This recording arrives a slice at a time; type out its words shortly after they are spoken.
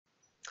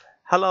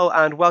Hello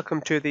and welcome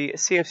to the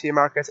CMC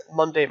Markets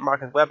Monday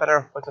Market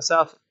Webinar with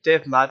myself,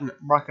 Dave Madden,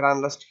 Market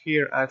Analyst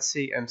here at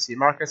CMC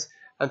Markets.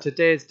 And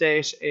today's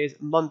date is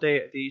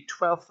Monday, the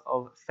 12th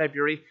of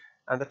February,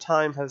 and the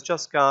time has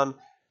just gone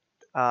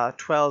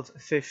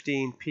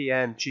 12:15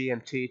 p.m.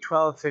 GMT,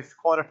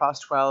 quarter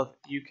past 12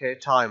 UK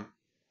time.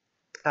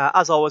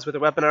 As always with the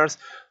webinars,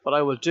 what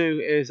I will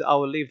do is I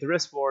will leave the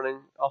risk warning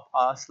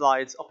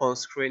slides up on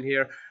screen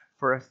here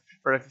for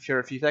a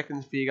few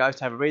seconds for you guys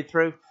to have a read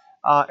through.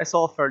 It's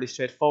all fairly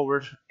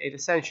straightforward. It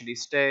essentially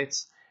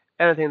states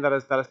anything that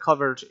is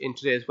covered in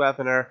today's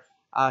webinar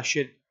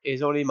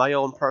is only my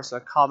own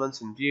personal comments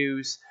and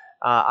views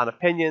and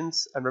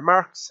opinions and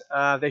remarks.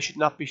 They should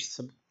not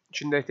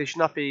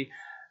be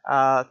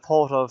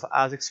thought of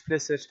as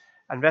explicit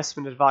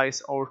investment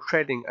advice or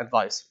trading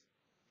advice.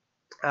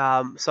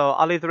 So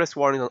I'll leave the risk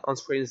warning on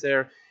screens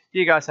there.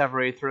 You guys have a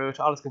read through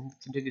it. I'll just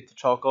continue to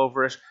talk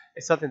over it.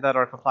 It's something that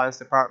our compliance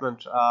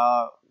department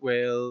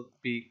will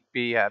be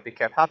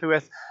kept happy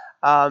with.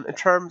 In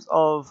terms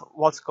of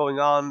what's going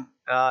on,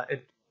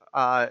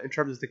 in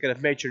terms of the kind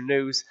of major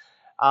news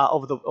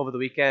over the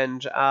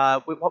weekend,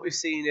 what we've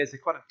seen is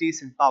quite a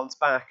decent bounce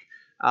back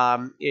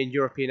in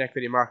European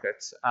equity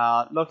markets.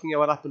 Looking at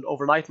what happened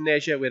overnight in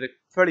Asia, we had a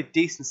fairly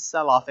decent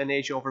sell-off in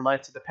Asia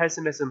overnight, so the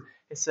pessimism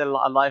is still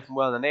alive and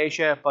well in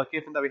Asia. But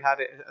given that we had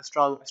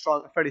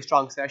a fairly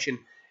strong session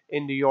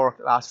in New York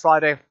last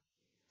Friday,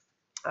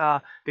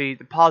 the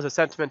positive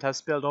sentiment has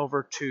spilled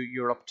over to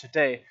Europe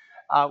today.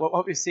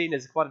 What we've seen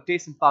is quite a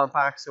decent bounce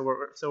back,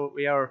 so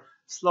we are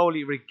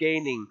slowly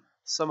regaining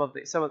some of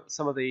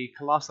the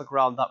colossal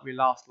ground that we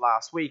lost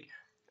last week.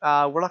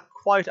 We're not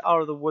quite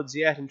out of the woods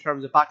yet in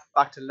terms of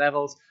back to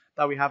levels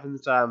that we haven't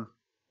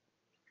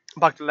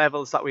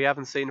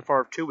seen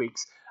for 2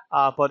 weeks,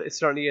 but it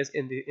certainly is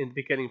in the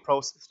beginning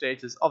process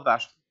stages of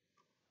that.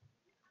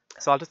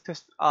 So I'll just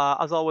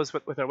as always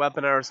with our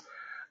webinars,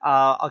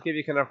 I'll give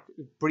you kind of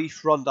a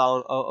brief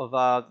rundown of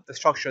the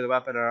structure of the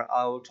webinar.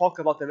 I'll talk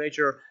about the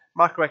major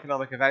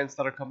macroeconomic events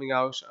that are coming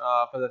out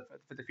for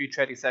the few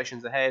trading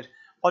sessions ahead,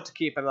 what to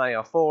keep an eye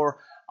out for.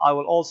 I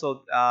will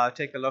also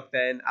take a look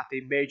then at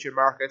the major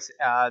markets,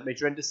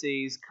 major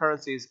indices,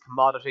 currencies,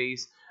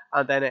 commodities,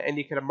 and then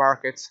any kind of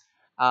markets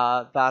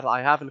that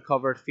I haven't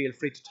covered. Feel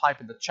free to type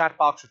in the chat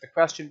box or the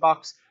question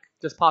box.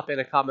 Just pop in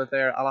a comment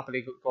there. I'll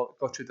happily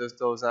go through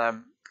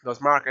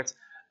those markets,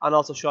 and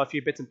also show a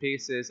few bits and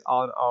pieces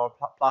on our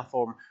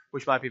platform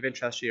which might be of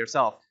interest to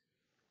yourself.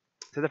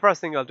 So the first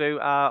thing I'll do,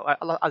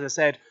 as I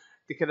said,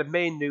 the kind of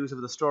main news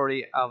of the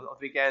story of the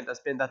weekend has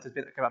been that there's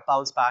been a kind of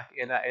bounce back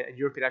in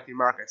European equity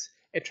markets.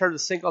 In terms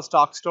of single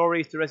stock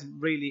stories, there isn't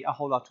really a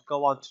whole lot to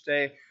go on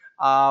today.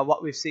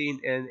 What we've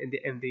seen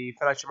in the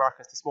financial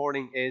markets this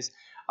morning is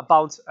a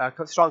bounce.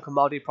 Strong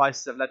commodity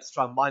prices have led to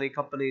strong mining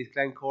companies.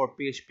 Glencore,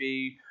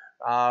 BHP,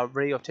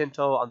 Rio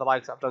Tinto, and the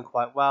likes have done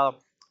quite well.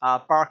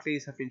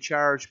 Barclays have been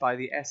charged by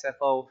the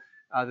SFO,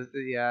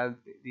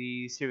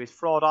 the Serious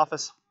Fraud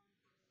Office,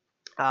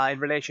 in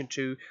relation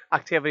to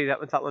activity that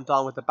went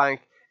on with the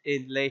bank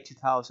in late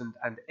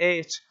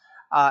 2008.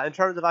 In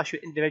terms of actual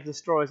individual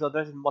stories, though,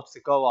 there isn't much to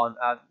go on.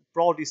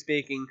 Broadly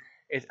speaking,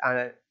 it's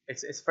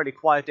a fairly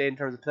quiet day in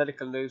terms of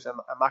political news and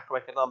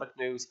macroeconomic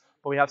news,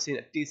 but we have seen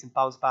a decent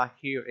bounce back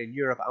here in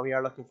Europe, and we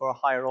are looking for a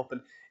higher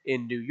open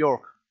in New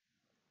York.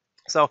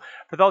 So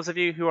for those of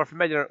you who are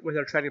familiar with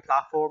our trading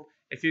platform,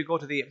 if you go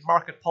to the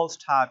Market Pulse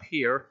tab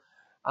here,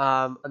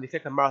 and you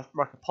click on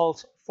Market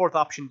Pulse, fourth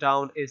option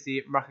down is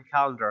the Market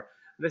Calendar.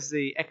 This is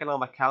the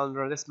economic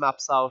calendar. This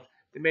maps out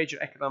the major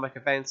economic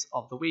events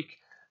of the week,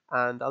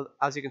 and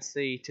as you can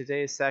see,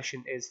 today's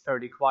session is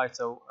fairly quiet.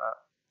 So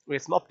we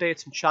have some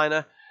updates from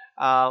China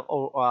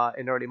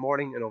in early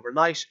morning and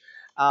overnight,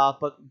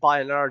 but by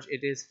and large,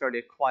 it is fairly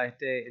a quiet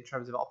day in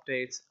terms of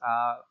updates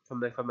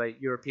from a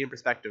European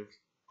perspective.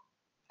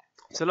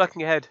 So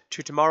looking ahead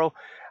to tomorrow,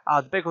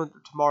 the big one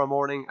tomorrow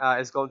morning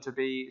is going to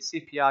be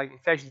CPI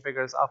inflation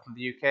figures out from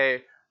the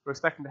UK. We're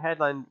expecting the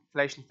headline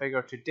inflation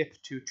figure to dip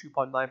to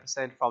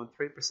 2.9% from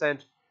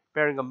 3%.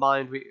 Bearing in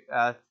mind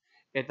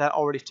that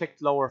already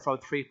ticked lower from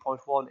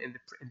 3.1 in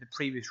the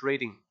previous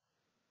reading.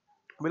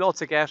 We'll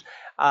also get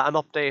an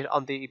update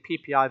on the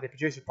PPI, the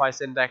Producer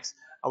Price Index,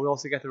 and we'll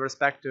also get the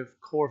respective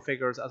core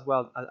figures as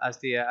well as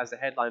the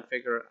headline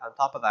figure on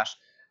top of that,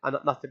 and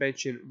not to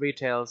mention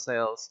retail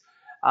sales.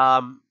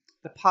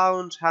 The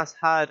pound has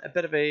had a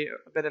bit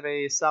of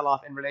a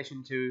sell-off in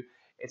relation to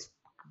its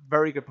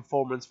very good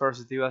performance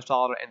versus the US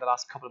dollar in the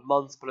last couple of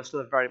months, but it's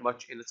still very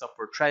much in its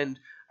upward trend.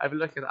 I'll be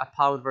looking at a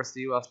pound versus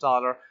the US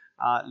dollar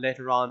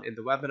later on in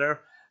the webinar.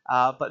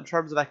 But in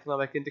terms of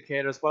economic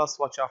indicators, what else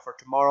to watch out for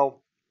tomorrow?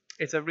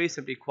 It's a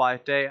reasonably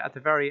quiet day. At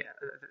the very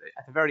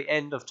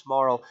end of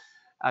tomorrow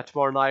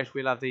night,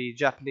 we'll have the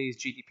Japanese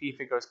GDP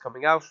figures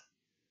coming out.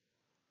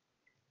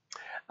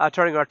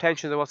 Turning our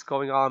attention to what's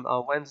going on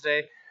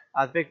Wednesday.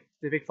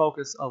 The big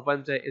focus of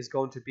Wednesday is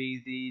going to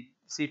be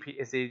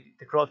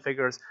the growth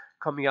figures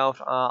coming out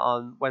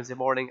on Wednesday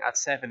morning at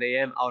 7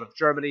 a.m. out of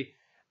Germany.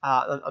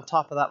 On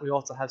top of that, we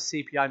also have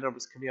CPI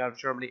numbers coming out of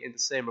Germany in the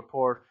same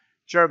report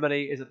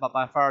Germany is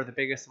by far the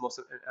biggest, the most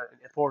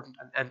important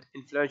and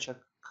influential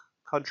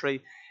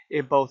country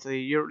in both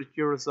the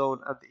Eurozone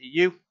and the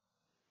EU.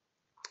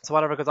 So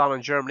whatever goes on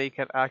in Germany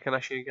can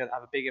actually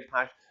have a big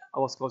impact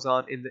on what goes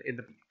on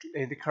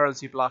in the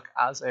currency bloc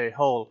as a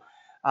whole.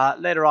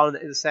 Later on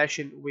in the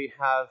session, we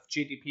have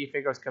GDP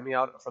figures coming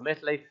out from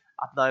Italy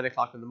at 9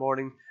 o'clock in the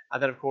morning,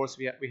 and then of course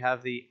we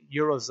have the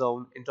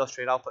Eurozone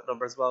industrial output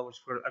number as well,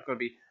 which are going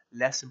to be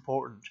less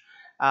important.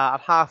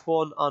 At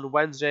 1:30 on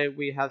Wednesday,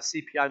 we have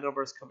CPI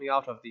numbers coming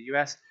out of the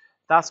US.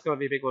 That's going to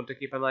be a big one to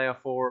keep an eye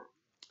out for,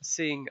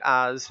 seeing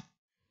as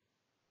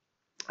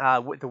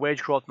with the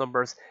wage growth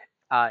numbers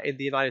in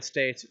the United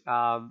States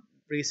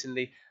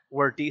recently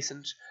were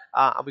decent,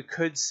 and we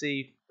could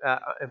see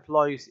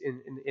employees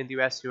in the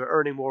US who are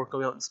earning more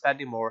going out and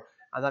spending more,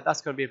 and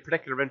that's going to be of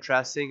particular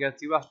interest, seeing as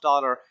the US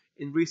dollar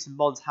in recent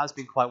months has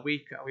been quite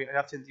weak. We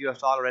have seen the US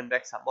dollar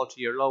index at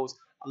multi-year lows.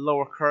 A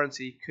lower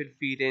currency could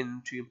feed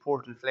into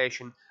import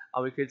inflation,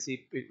 and we could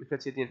see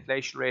the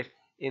inflation rate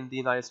in the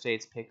United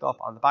States pick up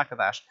on the back of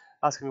that.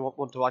 That's going to be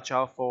one to watch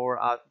out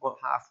for at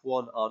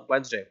 1:30 on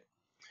Wednesday.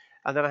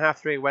 And then at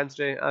 3:30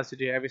 Wednesday, as we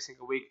do every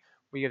single week,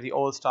 we have the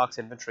oil stocks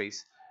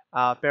inventories.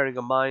 Bearing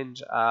in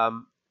mind,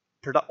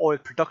 oil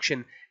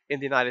production in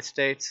the United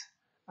States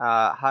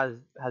has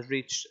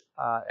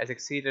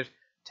exceeded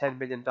 10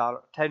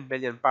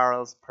 million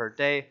barrels per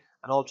day,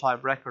 an all-time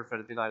record for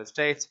the United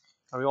States.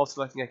 And we're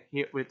also looking at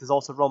here, there's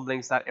also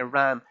rumblings that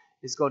Iran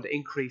is going to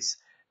increase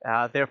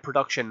their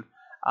production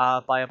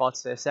by about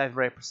 7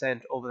 or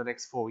 8% over the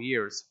next 4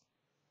 years.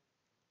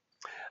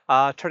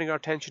 Turning our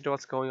attention to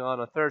what's going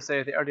on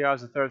Thursday, the early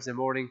hours of Thursday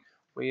morning,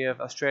 we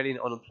have Australian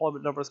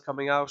unemployment numbers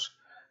coming out.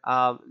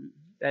 And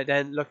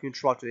then looking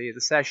throughout the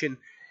session,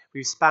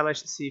 we have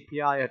Spanish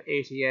CPI at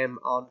 8 a.m.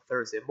 on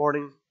Thursday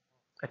morning.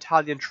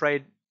 Italian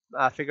trade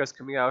figures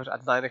coming out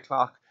at 9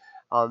 o'clock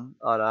on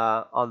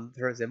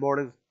Thursday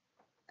morning.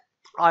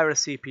 Irish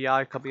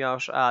CPI coming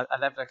out at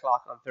 11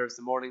 o'clock on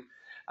Thursday morning.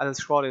 And then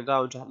scrolling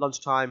down to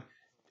lunchtime,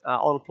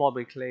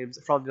 unemployment claims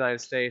from the United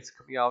States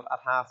coming out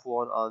at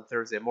 1:30 on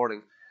Thursday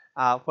morning.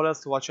 What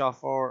else to watch out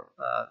for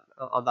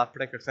on that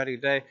particular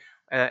trading day?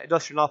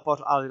 Industrial output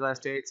out of the United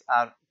States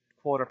at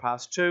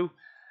 2:15,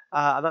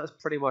 and that's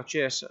pretty much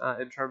it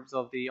in terms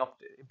of the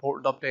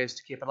important updates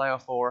to keep an eye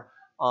out for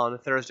on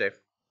Thursday.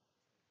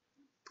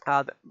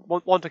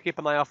 One to keep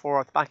an eye out for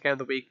at the back end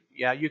of the week,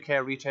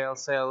 UK retail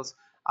sales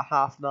at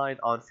 9:30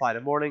 on Friday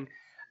morning.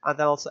 And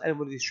then also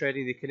anyone who's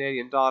trading the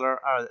Canadian dollar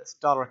or the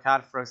dollar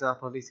CAD, for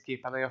example, needs to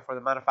keep an eye out for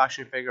the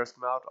manufacturing figures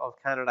come out of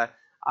Canada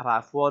at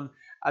 1:30.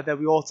 And then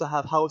we also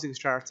have housing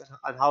starts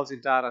and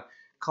housing data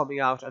coming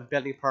out and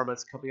building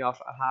permits coming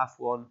out at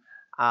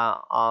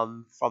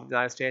 1:30 from the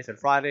United States on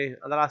Friday.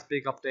 And the last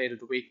big update of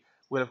the week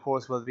will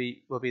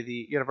be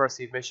the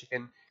University of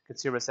Michigan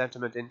Consumer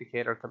Sentiment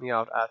Indicator coming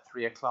out at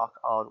 3 o'clock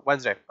on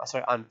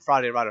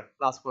Friday rather,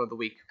 last one of the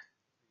week.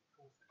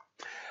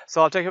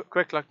 So I'll take a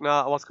quick look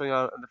now at what's going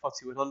on in the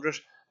FTSE 100.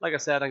 Like I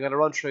said, I'm going to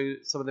run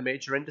through some of the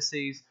major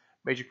indices,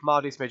 major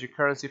commodities, major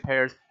currency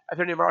pairs. If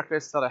there are any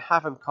markets that I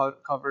haven't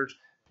covered,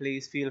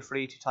 please feel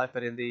free to type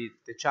it in the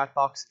chat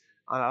box,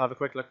 and I'll have a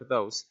quick look at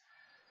those.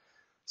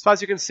 So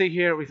as you can see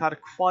here, we've had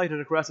quite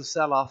an aggressive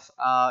sell-off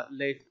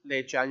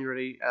late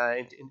January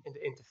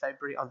into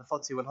February on the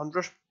FTSE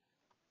 100.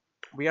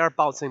 We are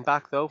bouncing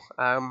back though.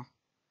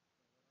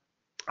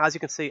 As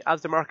you can see,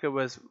 as the market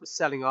was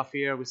selling off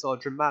here, we saw a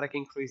dramatic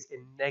increase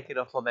in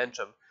negative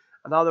momentum.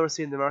 And now that we're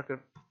seeing the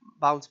market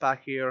bounce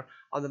back here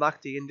on the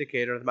MACD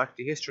indicator, the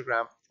MACD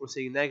histogram, we're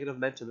seeing negative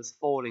momentum is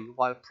falling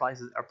while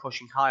prices are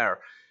pushing higher.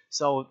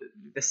 So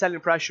the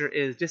selling pressure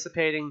is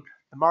dissipating,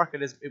 the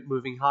market is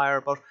moving higher,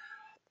 but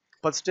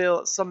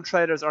still some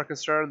traders are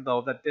concerned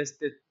though that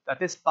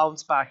this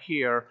bounce back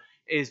here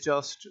is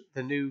just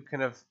the new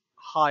kind of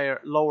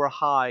lower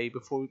high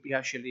before we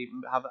actually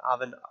have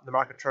the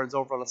market turns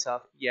over on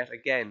itself yet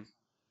again.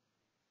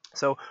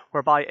 So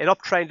whereby an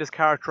uptrend is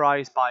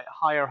characterized by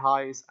higher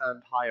highs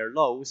and higher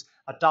lows,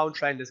 a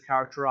downtrend is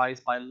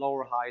characterized by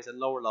lower highs and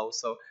lower lows.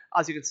 So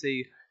as you can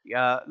see,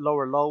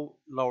 lower low,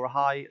 lower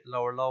high,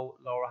 lower low,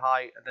 lower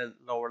high, and then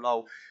lower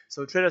low.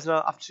 So traders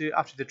now have to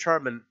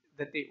determine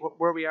that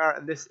where we are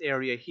in this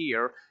area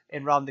here,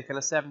 in around the kind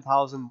of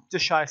 7,000,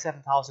 just shy of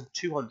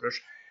 7,200.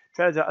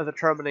 Traders are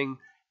determining,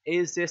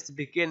 is this the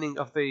beginning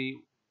of the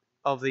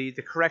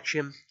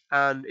correction,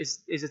 and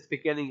is it the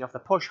beginning of the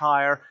push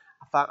higher,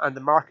 and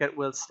the market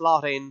will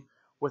slot in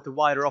with the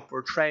wider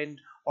upward trend,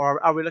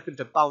 or are we looking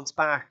to bounce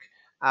back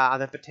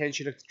and then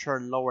potentially look to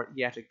turn lower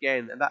yet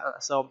again? And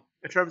so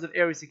in terms of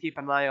areas to keep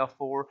an eye out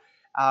for,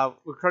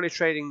 we're currently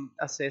trading,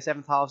 let's say,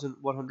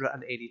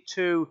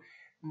 7,182.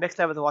 Next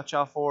level to watch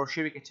out for,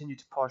 should we continue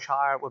to push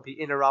higher, will be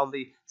in around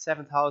the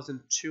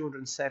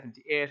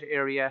 7,278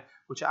 area,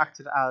 which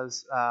acted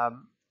as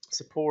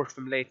support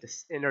from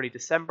in early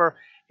December.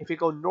 If we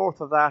go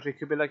north of that, we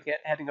could be looking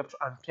at heading up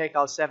and take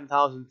out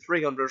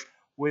 7,300.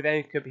 We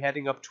then could be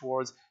heading up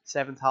towards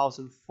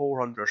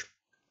 7,400.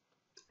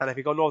 And if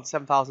you go north of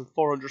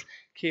 7,400,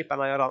 keep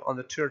an eye out on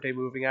the 2-day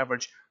moving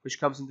average, which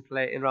comes into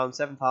play in around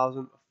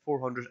 7,400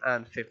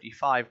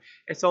 455.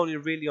 It's only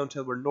really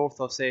until we're north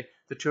of, say,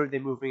 the 200-day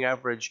moving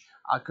average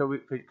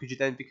could you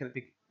then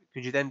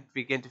could you then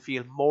begin to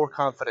feel more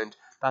confident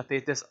that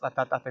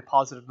the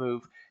positive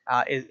move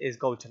is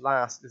going to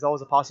last. There's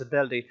always a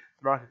possibility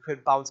the market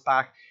could bounce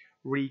back,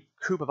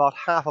 recoup about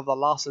half of the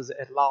losses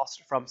it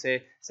lost from,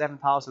 say,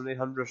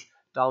 7,800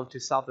 down to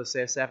south of,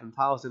 say,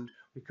 7,000.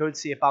 We could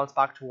see a bounce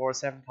back towards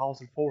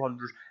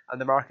 7,400, and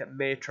the market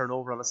may turn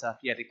over on itself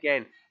yet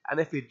again. And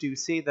if we do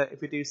see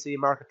a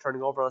market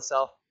turning over on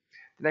itself,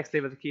 the next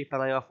level to keep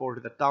an eye out for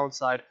to the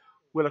downside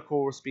will of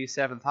course be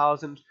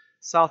 7,000.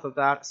 South of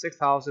that,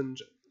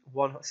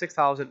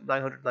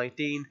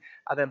 6,919,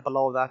 and then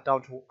below that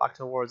down to back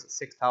towards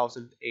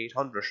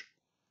 6,800.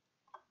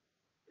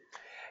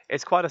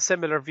 It's quite a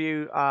similar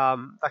view.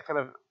 That kind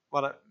of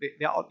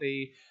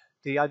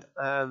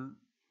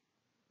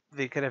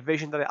the kind of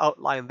vision that I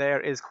outlined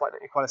there is quite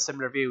a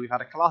similar view. We've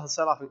had a colossal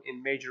sell-off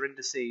in major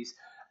indices,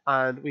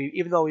 and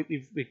even though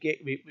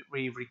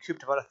we've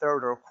recouped about a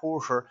third or a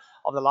quarter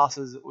of the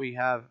losses that we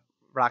have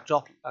racked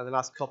up in the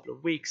last couple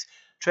of weeks,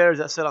 traders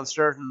are still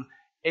uncertain.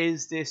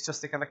 Is this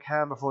just a kind of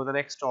calm before the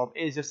next storm?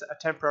 Is this a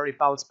temporary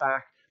bounce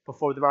back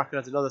before the market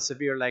has another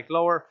severe leg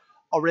lower?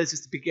 Or is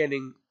this the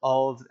beginning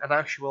of an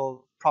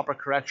actual proper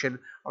correction,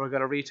 or we're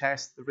going to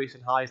retest the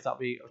recent highs that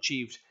we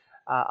achieved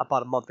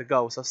about a month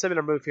ago? So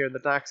similar move here in the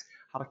DAX,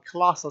 had a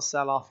colossal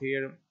sell-off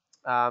here,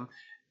 and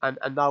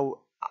now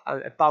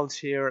a bounce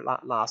here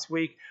last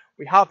week.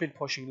 We have been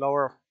pushing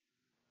lower.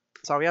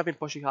 So we have been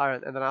pushing higher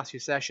in the last few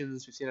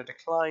sessions. We've seen a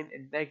decline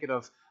in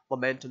negative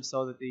momentum,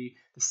 so that the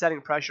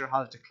selling pressure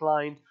has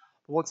declined.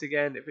 But once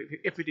again,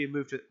 if we do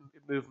move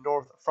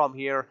north from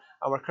here,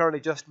 and we're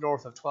currently just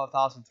north of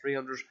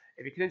 12,300,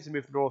 if we continue to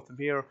move north from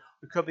here,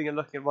 we could be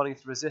looking at running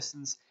into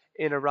resistance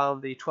in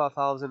around the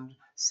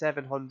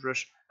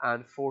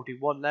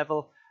 12,741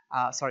 level.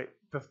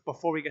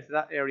 Before we get to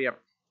that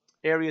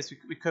areas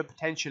we could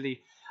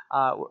potentially.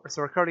 So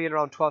we're currently in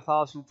around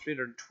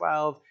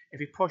 12,312. If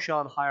we push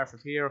on higher from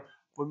here,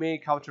 we may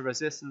encounter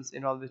resistance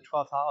in around the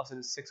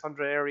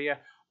 12,600 area,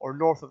 or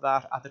north of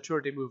that at the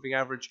 200-day moving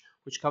average,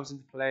 which comes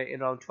into play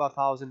in around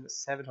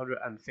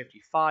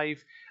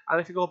 12,755.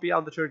 And if you go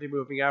beyond the 200-day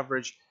moving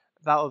average,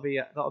 that'll be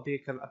a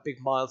kind of a big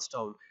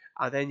milestone.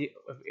 And then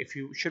if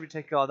you should be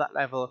taking on that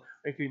level,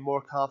 you can be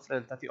more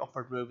confident that the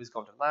upward move is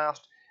going to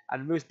last.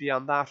 And moves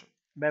beyond that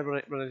may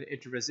run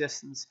into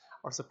resistance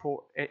or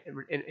support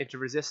into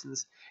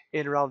resistance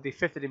in around the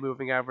 50-day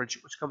moving average,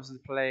 which comes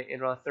into play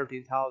in around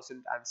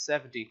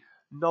 13,070.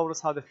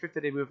 Notice how the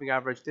 50-day moving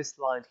average, this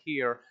line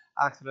here,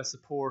 acted as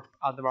support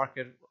on the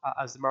market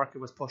as the market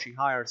was pushing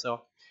higher.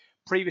 So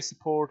previous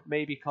support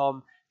may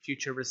become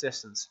future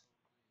resistance.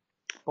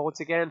 But once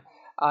again,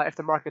 if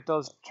the market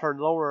does turn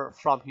lower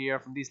from here,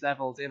 from these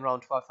levels in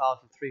around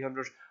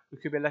 12,300, we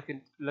could be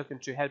looking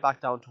to head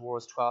back down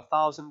towards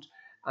 12,000,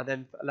 and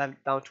then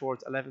down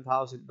towards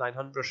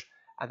 11,900.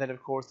 And then,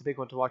 of course, the big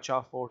one to watch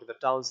out for to the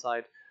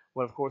downside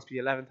will, of course, be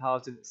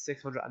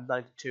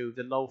 11,692,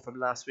 the low from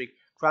last week.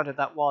 Granted,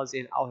 that was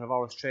in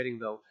out-of-hours trading,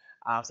 though.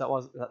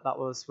 So that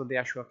was when the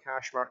actual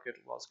cash market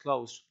was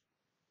closed.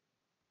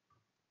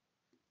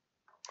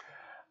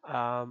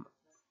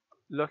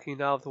 Looking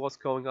now at what's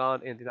going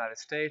on in the United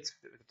States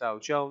with the Dow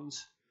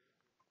Jones.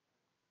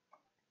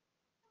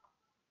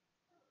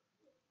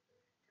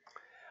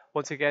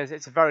 Once again,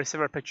 it's a very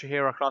similar picture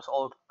here across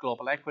all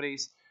global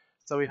equities.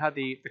 So we've had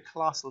the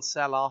colossal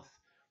sell-off.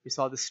 We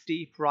saw the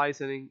steep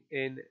rising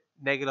in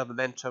negative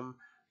momentum.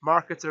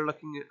 Markets are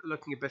looking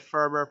a bit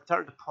firmer,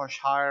 starting to push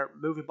higher,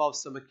 move above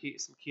some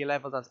key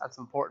levels and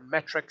some important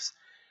metrics.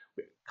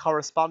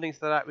 Corresponding to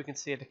that, we can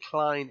see a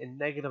decline in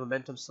negative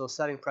momentum, so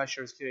selling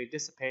pressure is clearly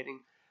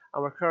dissipating.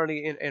 And we're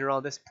currently in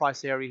around this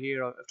price area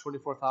here of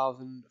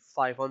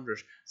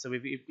 24,500. So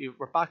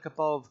we're back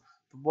above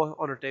the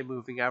 100-day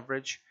moving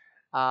average.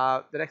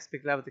 The next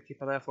big level to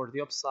keep an eye for to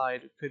the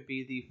upside could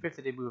be the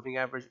 50-day moving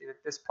average in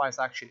this price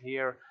action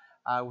here,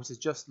 which is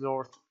just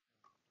north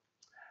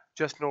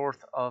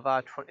of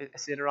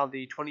it's in around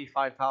the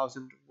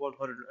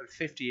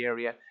 25,150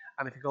 area.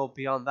 And if you go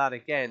beyond that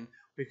again,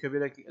 we could be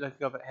looking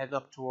up heading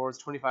up towards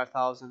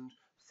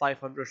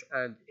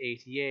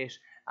 25,588,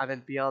 and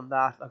then beyond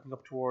that looking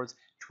up towards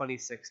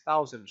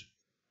 26,000.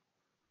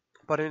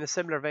 But in a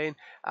similar vein,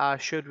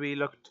 should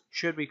the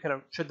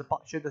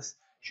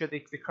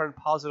current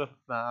positive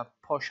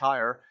push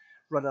higher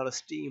run out of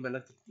steam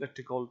and look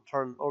to go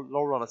turn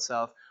lower on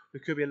itself, we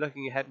could be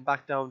looking at heading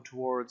back down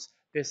towards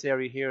this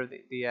area here,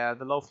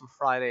 the low from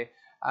Friday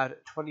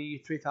at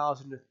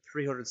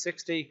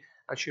 23,360,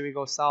 and should we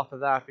go south of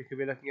that, we could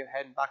be looking at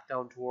heading back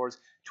down towards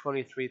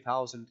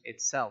 23,000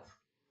 itself.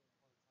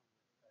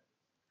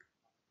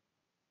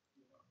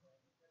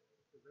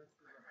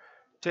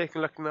 Taking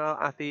a look now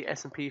at the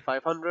S&P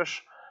 500.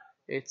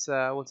 It's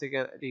once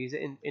again, these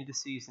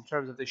indices in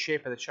terms of the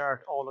shape of the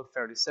chart all look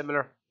fairly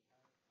similar.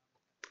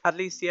 At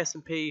least the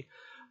S&P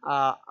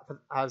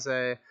has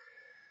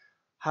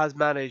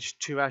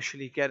managed to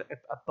actually get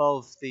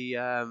above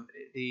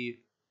the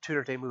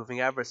 200-day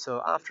moving average.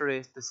 So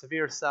after the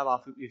severe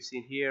sell-off we've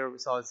seen here, we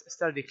saw a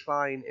steady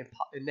decline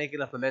in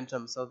negative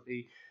momentum. So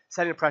the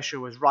selling pressure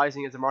was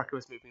rising as the market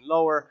was moving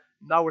lower.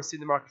 Now we're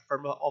seeing the market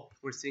firm up.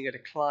 We're seeing a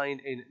decline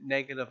in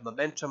negative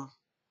momentum.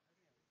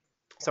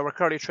 So we're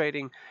currently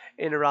trading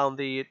in around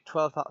the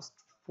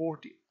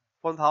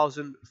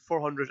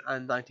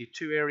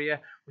 1,492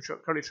 area, which we're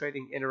currently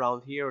trading in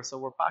around here. So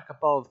we're back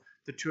above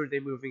the 200-day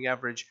moving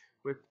average,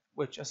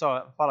 which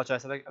sorry, I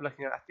apologize. I'm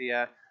looking at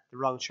the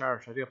wrong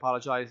chart. I do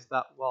apologize.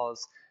 That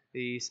was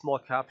the small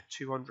cap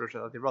 200,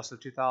 the Russell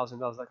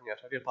 2000. I was looking at.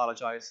 I do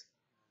apologize.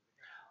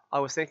 I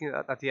was thinking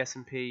that the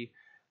S&P,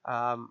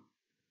 the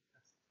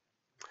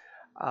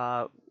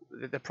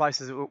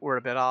prices were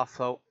a bit off.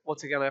 So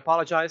once again, I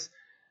apologize.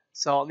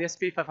 So on the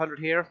S&P 500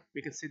 here,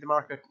 we can see the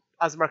market,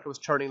 as the market was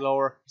turning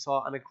lower, we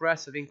saw an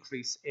aggressive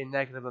increase in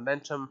negative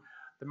momentum.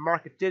 The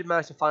market did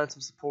manage to find some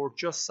support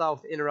just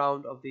south in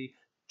around of the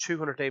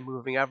 200-day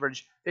moving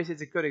average. This is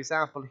a good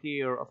example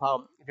here of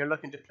how, if you're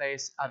looking to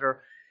place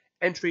either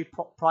entry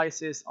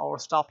prices or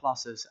stop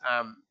losses,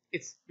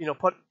 it's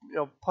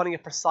putting a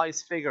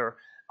precise figure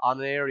on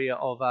an area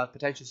of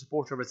potential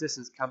support or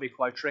resistance can be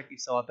quite tricky.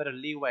 So a bit of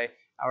leeway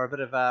or a bit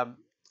of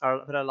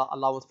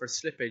allowance for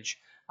slippage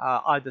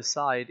either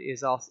side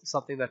is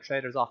something that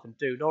traders often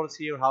do. Notice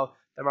here how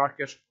the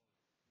market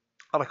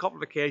on a couple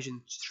of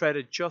occasions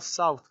traded just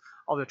south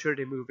of the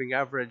 200-day moving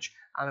average,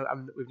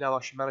 and we've now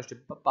actually managed to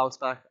bounce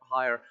back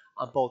higher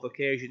on both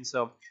occasions.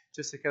 So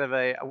just a kind of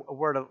a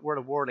word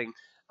of warning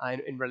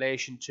in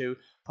relation to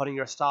putting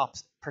your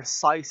stops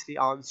precisely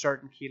on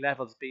certain key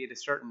levels, be it a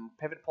certain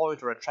pivot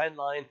point or a trend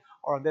line,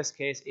 or in this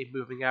case a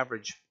moving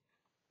average.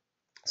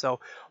 So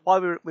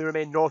while we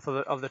remain north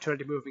of the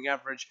 200-day moving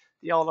average,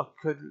 the outlook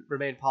could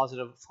remain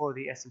positive for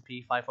the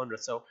S&P 500.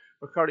 So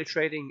we're currently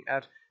trading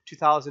at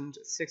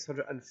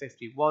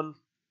 2,651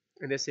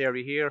 in this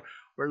area here.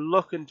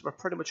 We're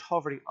pretty much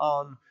hovering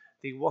on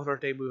the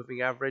 100-day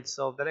moving average.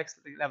 So the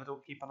next level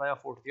to keep an eye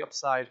out for to the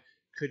upside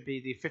could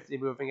be the 50-day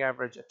moving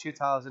average at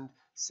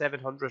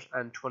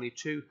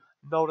 2,722.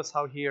 Notice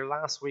how here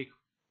last week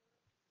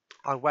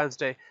on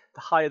Wednesday,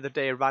 the high of the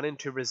day ran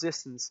into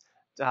resistance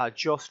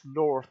just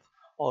north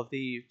of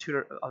the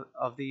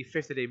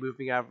 50-day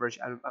moving average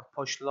and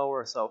pushed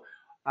lower. So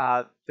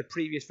the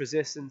previous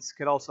resistance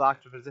could also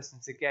act as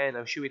resistance again.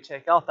 And should we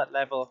take out that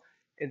level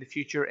in the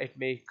future, it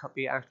may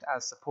act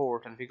as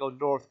support. And if we go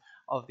north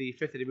of the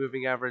 50-day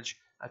moving average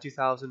at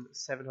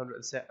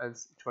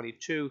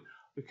 2,722,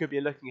 we could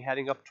be looking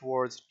heading up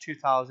towards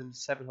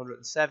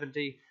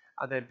 2,770,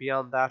 and then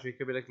beyond that, we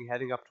could be looking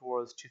heading up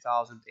towards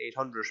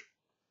 2,800.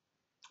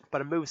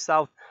 But a move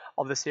south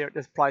of this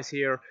price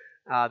here,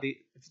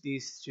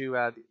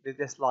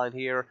 this line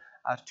here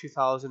at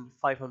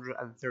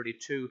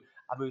 2,532,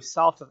 a move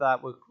south of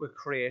that will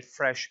create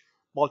fresh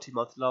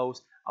multi-month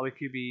lows, and we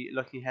could be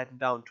looking heading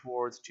down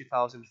towards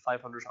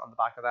 2,500 on the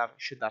back of that,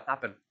 should that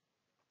happen.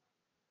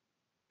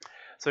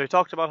 So we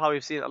talked about how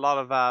we've seen a lot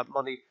of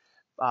money,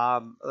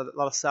 a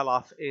lot of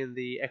sell-off in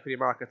the equity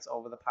markets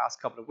over the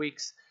past couple of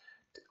weeks.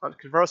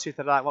 Conversely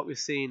to that, what we've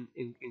seen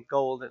in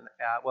gold, and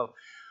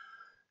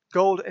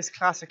gold is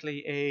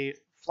classically a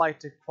flight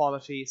to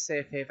quality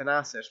safe haven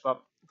asset,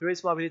 but the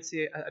reason why we did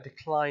see a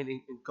decline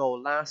in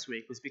gold last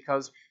week was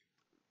because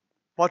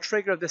what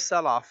triggered this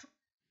sell-off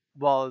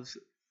was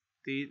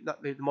the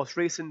most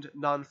recent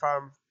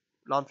non-farm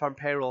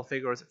payroll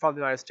figures from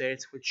the United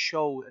States, which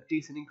showed a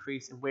decent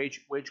increase in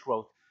wage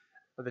growth.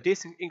 Now, the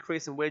decent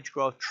increase in wage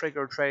growth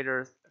triggered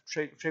fears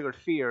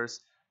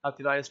that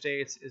the United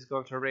States is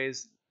going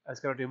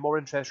to do more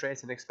interest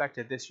rates than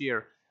expected this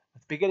year.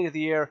 At the beginning of the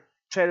year,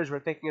 traders were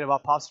thinking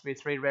about possibly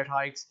 3 rate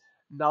hikes.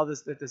 Now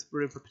there's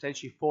room for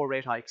potentially 4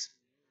 rate hikes,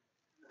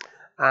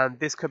 and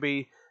this could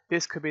be the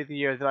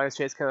year the United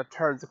States kind of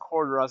turns the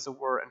corner, as it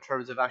were, in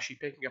terms of actually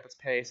picking up its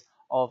pace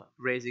of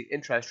raising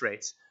interest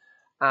rates.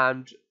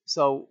 And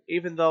so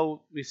even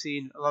though we've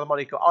seen a lot of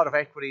money go out of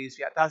equities,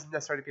 that hasn't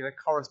necessarily been a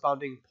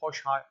corresponding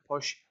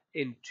push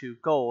into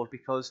gold,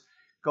 because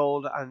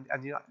gold and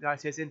the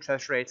United States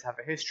interest rates have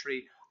a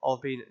history of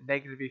being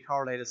negatively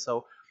correlated.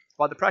 So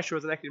while the pressure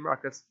was on equity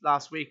markets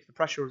last week, the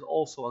pressure was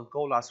also on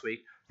gold last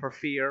week for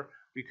fear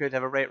we could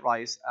have a rate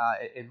rise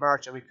in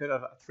March, and we could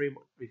have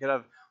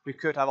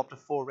up to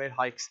 4 rate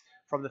hikes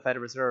from the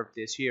Federal Reserve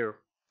this year.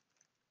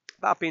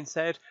 That being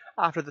said,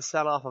 after the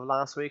sell-off of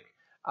last week,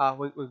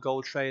 when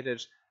gold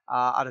traded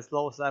at its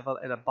lowest level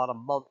in about a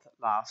month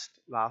last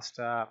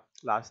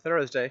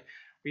Thursday,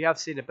 we have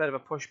seen a bit of a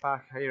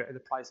pushback here in the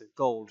price of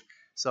gold.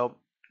 So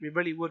we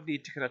really would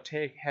need to kind of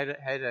take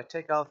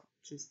off,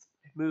 just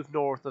move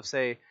north of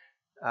say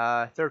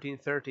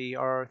 1330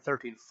 or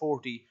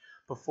 1340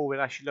 before we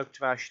actually look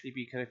to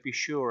be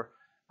sure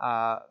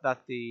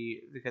that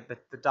the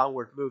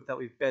downward move that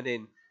we've been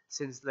in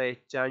since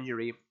late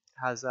January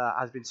has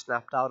been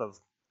snapped out of.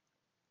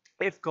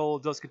 If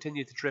gold does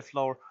continue to drift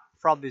lower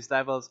from these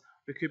levels,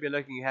 we could be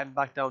looking heading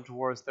back down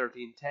towards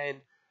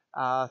 1310,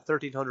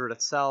 1300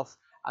 itself,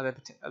 and then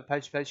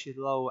potentially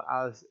low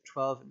as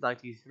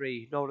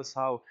 1293. Notice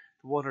how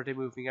the 100-day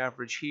moving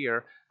average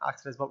here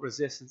acted as both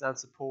resistance and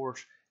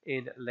support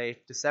in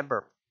late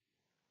December.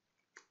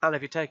 And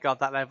if you take out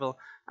that level,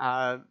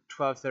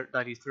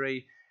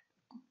 1293,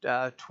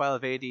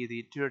 1280,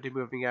 the 200-day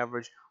moving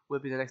average will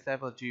be the next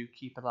level to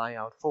keep an eye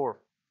out for.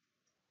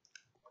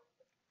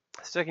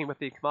 Sticking with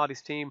the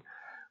commodities team,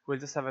 we'll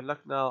just have a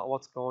look now at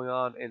what's going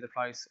on in the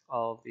price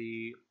of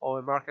the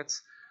oil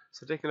markets.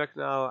 So taking a look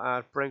now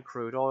at Brent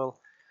crude oil.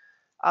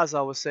 As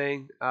I was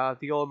saying,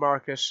 the oil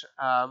market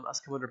has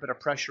come under a bit of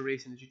pressure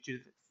recently due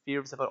to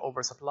fears about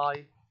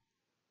oversupply.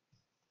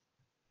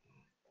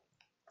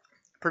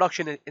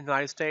 Production in the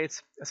United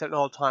States is at an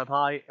all-time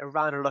high.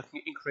 Iran are looking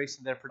at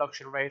increasing their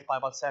production rate by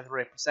about 7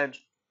 or 8%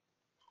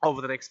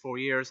 over the next 4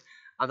 years,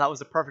 and that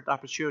was a perfect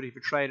opportunity for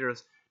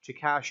traders to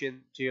cash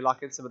in, to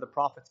lock in some of the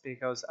profits,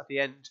 because at the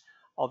end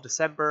of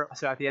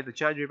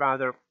January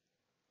rather,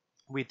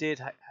 we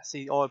did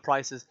see oil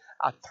prices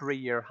at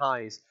 3-year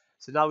highs.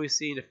 So now we've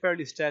seen a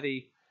fairly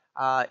steady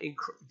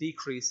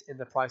decrease in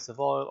the price of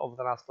oil over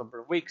the last number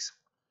of weeks.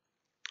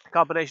 A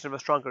combination of a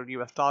stronger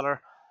US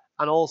dollar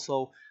and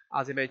also,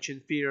 as I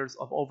mentioned, fears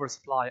of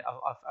oversupply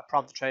of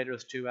prompted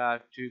traders to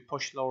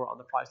push lower on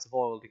the price of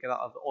oil to get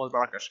out of the oil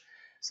market.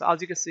 So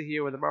as you can see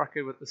here, where the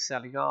market was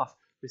selling off,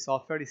 we saw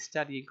a fairly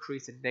steady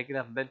increase in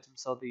negative momentum.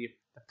 So the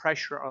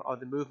pressure on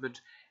the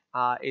movement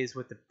is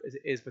with the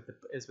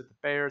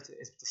bears,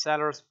 is with the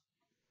sellers.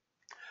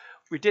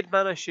 We did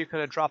manage to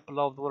kind of drop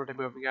below the 100-day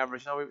moving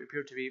average. Now we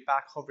appear to be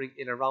back hovering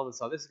in around.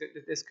 So this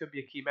could be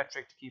a key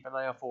metric to keep an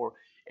eye out for.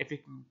 If we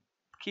can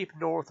keep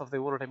north of the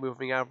 100-day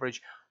moving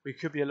average, we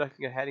could be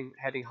looking at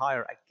heading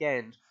higher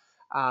again.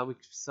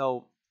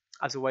 So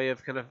as a way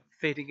of kind of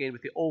fitting in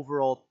with the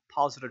overall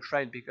positive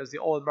trend, because the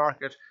oil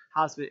market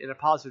has been in a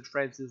positive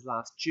trend since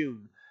last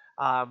June.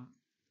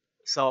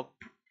 So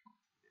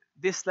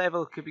this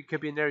level could be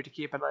an area to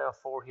keep an eye out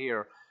for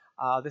here.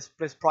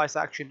 This price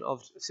action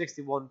of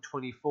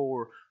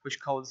 61.24,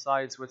 which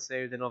coincides with,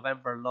 say, the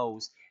November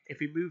lows. If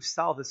we move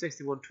south of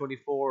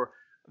 61.24,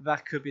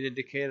 that could be an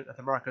indicator that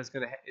the market is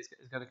going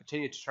to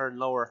continue to turn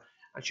lower.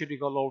 And should we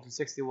go lower from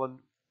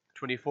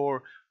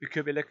 61.24, we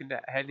could be looking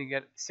at heading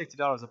at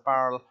 $60 a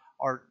barrel,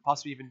 or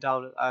possibly even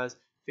down as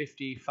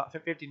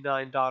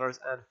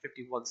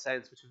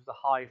 $59.51, which was the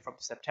high from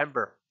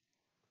September.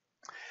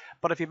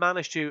 But if you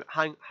manage to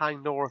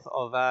hang north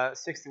of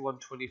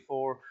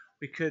 61.24,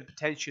 we could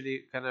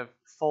potentially kind of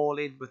fall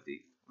in with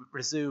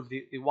resume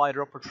the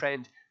wider upward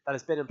trend that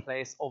has been in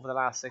place over the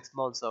last 6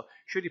 months. So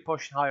should you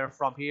push higher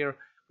from here,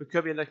 we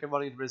could be looking at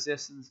running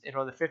resistance in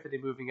around the 50-day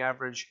moving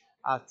average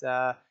at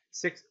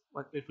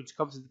which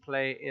comes into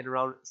play in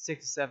around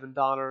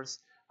 $67,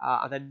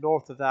 and then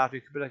north of that we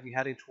could be looking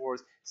heading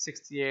towards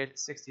 68,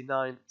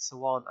 69,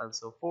 so on and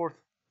so forth.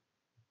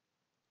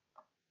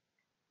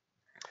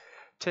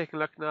 Take a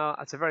look now.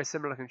 It's a very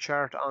similar looking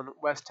chart on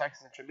West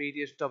Texas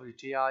Intermediate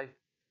WTI.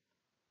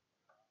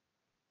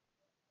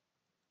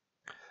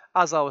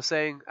 As I was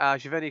saying,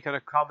 if you have any kind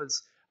of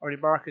comments or any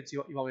markets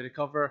you want me to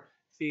cover,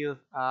 feel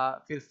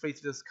free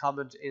to just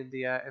comment in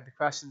the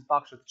questions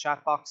box or the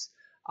chat box.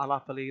 I'll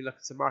happily look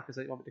at some markets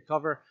that you want me to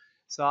cover.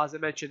 So as I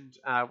mentioned,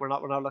 we're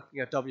now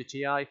looking at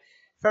WTI.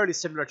 Fairly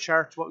similar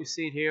chart to what we've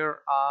seen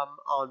here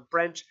on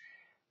Brent.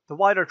 The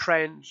wider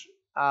trend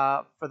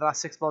for the last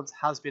 6 months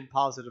has been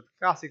positive.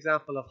 Classic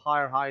example of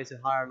higher highs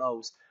and higher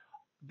lows.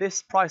 The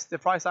price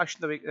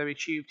action that we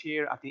achieved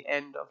here at the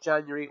end of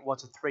January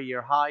was a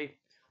 3-year high.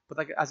 But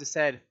like, as I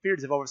said,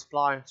 fears of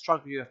oversupply,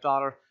 stronger US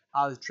dollar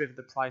has driven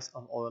the price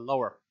of oil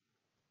lower.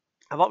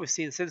 And what we've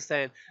seen since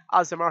then,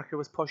 as the market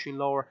was pushing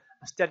lower,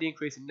 a steady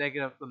increase in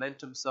negative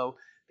momentum. So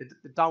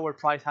the downward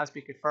price has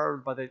been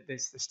confirmed by the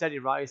steady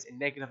rise in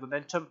negative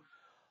momentum.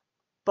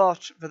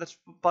 But if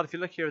you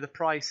look here, the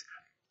price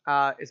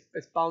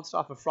it's bounced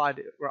off of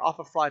Friday. We're off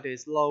of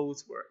Friday's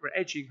lows. We're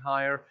edging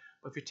higher.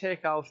 But if you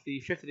take out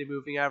the 50-day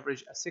moving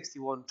average at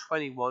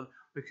 61.21,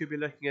 we could be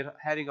looking at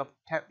heading up,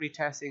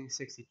 retesting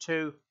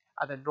 62,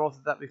 and then north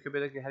of that we could be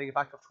looking at heading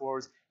back up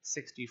towards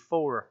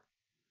 64.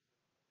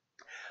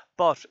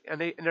 But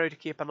an area to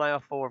keep an eye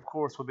out for, of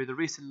course, will be the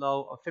recent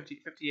low of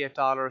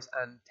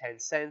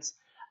 $58.10.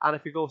 And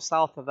if you go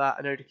south of that,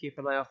 an area to keep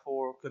an eye out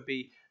for could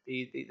be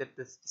the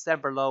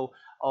December low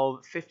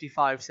of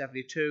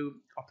 55.72,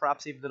 or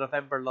perhaps even the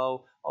November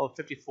low of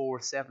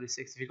 54.76.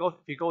 If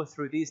you go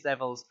through these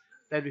levels,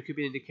 then we could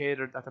be an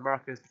indicator that the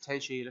market is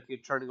potentially looking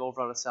at turning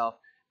over on itself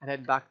and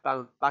heading back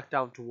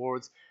down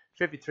towards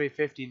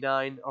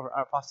 53.59,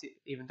 or possibly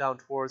even down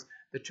towards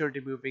the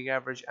 200-day moving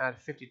average at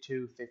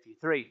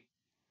 52.53.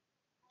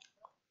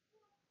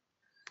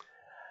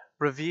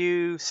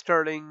 Review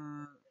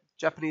sterling,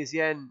 Japanese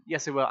yen.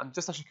 Yes, I will. I'm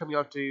just actually coming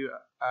on to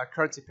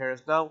currency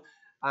pairs now,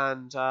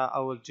 and I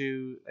will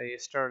do a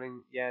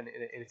sterling yen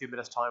in a few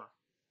minutes' time.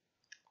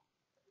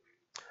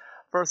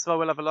 First of all,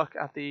 we'll have a look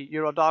at the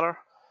euro dollar.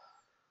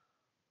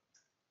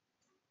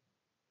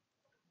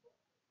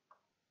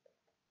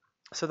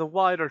 So the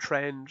wider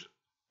trend,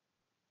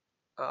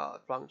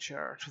 wrong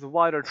chart. So the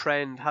wider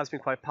trend has been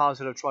quite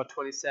positive throughout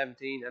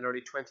 2017 and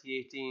early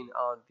 2018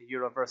 on the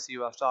euro versus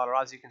US dollar.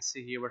 As you can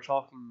see here, we're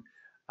talking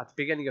At the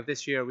beginning of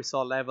this year, we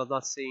saw levels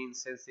not seen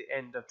since the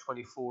end of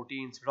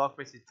 2014. So we're talking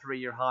basically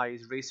 3-year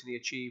highs recently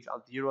achieved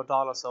on the euro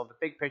dollar. So the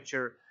big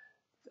picture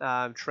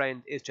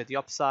trend is to the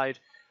upside.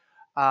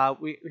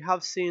 We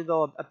have seen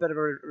though a bit of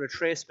a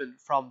retracement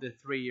from the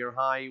 3-year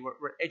high.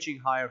 We're edging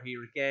higher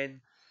here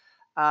again.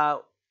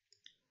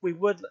 We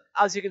would,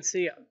 as you can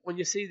see, when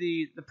you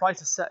see the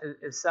price is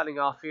selling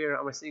off here,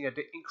 and we're seeing an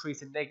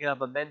increase in negative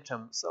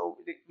momentum, so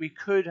we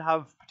could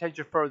have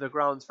potential further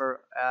grounds for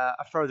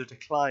a further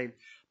decline,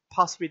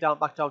 possibly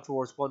back down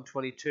towards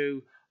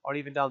 122, or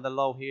even down the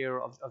low here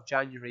of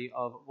January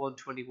of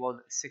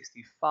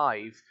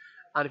 121.65.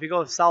 And if you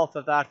go south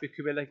of that, we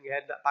could be looking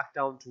ahead back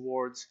down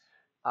towards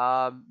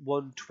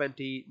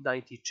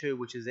 120.92,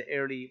 which is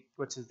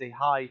the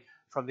high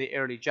from the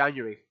early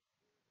January.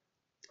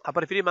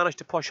 But if you do manage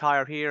to push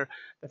higher here,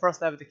 the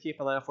first level to keep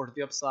an eye out for to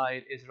the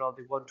upside is around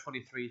the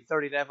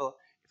 123.30 level.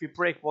 If you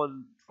break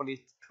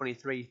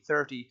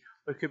 123.30,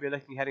 we could be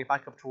looking heading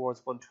back up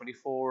towards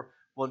 124,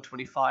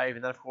 125,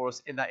 and then of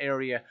course in that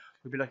area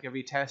we'll be looking at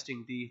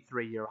retesting the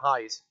 3-year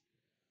highs.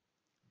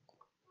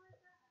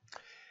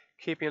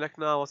 Keeping a look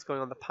now what's going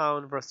on the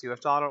pound versus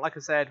US dollar. Like I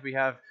said, we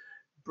have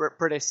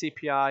British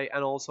CPI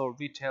and also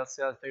retail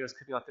sales figures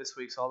coming out this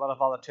week, so a lot of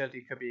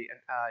volatility could be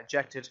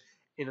injected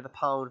into the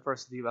pound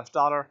versus the US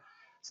dollar.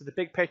 So the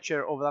big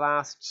picture over the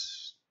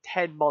last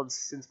 10 months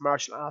since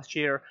March last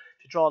year,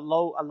 to draw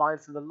a line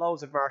from the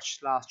lows of March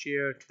last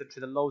year to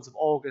the lows of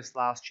August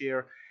last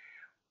year.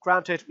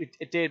 Granted,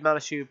 it did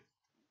manage to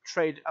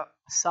trade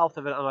south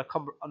of it on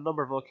a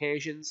number of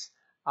occasions.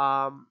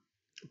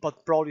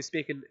 But broadly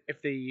speaking,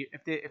 if the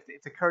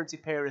currency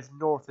pair is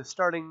north, the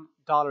sterling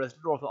dollar is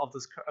north of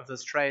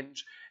this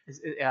trend,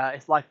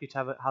 it's likely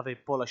to have a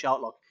bullish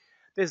outlook.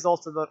 This is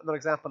also another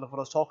example of what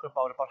I was talking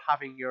about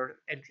having your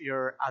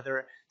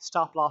either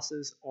stop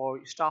losses or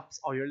your stops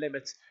or your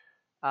limits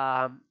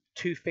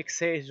too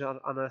fixated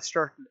on a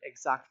certain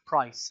exact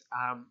price.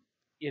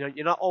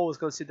 You're not always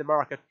going to see the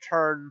market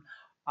turn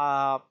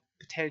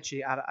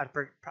potentially at a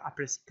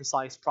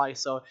precise price.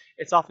 So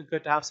it's often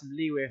good to have some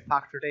leeway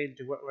factored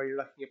into where you're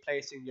looking at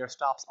placing your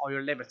stops or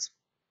your limits.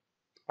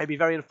 It'd be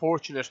very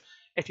unfortunate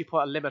if you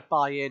put a limit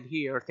buy in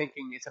here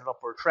thinking it's an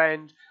upward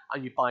trend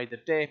and you buy the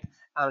dip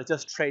and it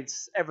just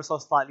trades ever so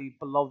slightly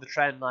below the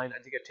trend line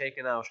and you get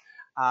taken out.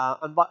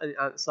 And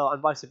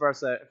vice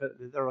versa.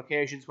 There are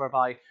occasions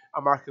whereby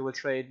a market will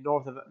trade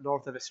north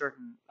of a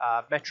certain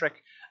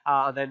metric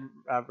and then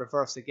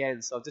reverse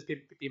again. So just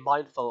be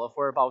mindful of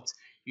whereabouts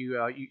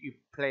you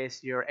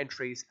place your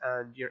entries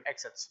and your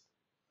exits.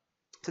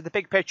 So the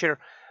big picture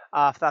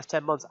for the last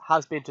 10 months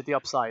has been to the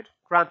upside.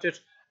 Granted,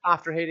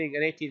 after hitting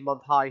an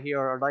 18-month high here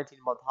or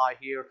 19-month high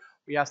here,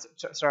 we have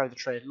started to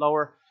trade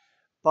lower.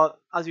 But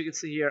as you can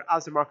see here,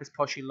 as the market's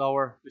pushing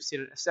lower, we've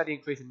seen a steady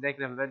increase in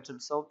negative momentum.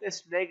 So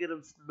this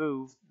negative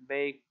move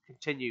may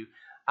continue.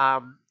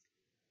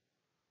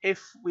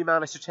 If we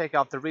manage to take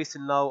out the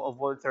recent low of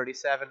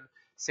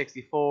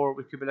 137.64,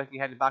 we could be looking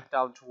heading back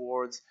down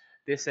towards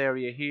this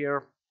area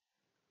here.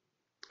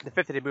 The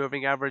 50-day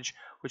moving average,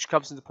 which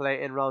comes into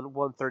play in around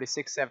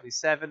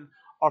 136.77,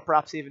 or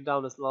perhaps even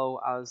down as low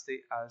as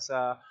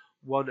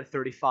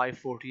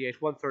 135.48.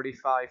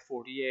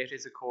 135.48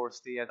 is of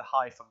course the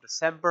high from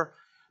December.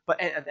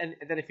 But and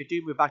then if you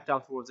do move back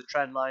down towards the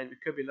trend line, we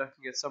could be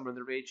looking at somewhere in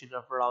the region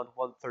of around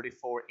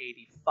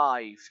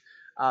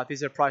 134.85.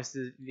 These are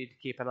prices you need to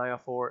keep an eye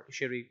out for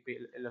should we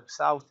look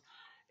south.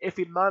 If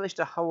we manage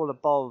to hold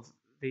above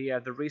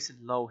the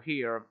recent low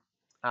here,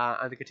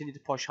 and they continue to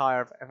push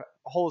higher, if it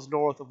holds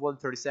north of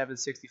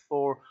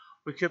 137.64,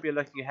 we could be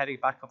looking at heading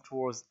back up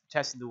towards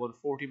testing the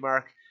 140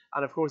 mark.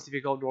 And of course, if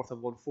you go north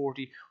of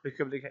 140, we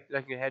could be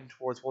looking at heading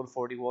towards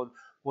 141,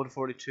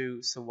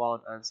 142, so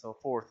on and so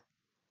forth.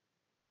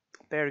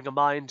 Bearing in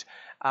mind,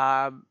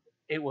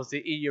 it was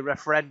the EU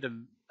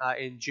referendum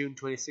in June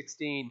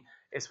 2016.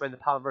 Is when the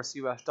pound versus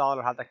US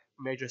dollar had that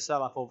major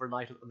sell-off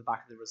overnight on the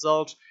back of the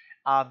result.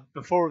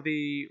 Before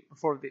the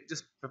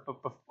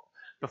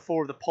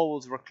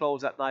polls were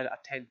closed at night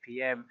at 10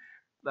 p.m.,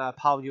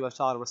 pound US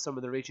dollar was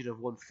somewhere in the region of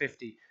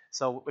 150.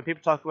 So when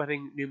people talk about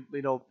hitting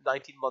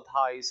 19-month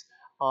highs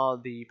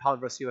on the pound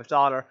versus US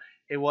dollar,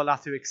 it will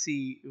have to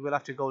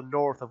go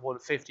north of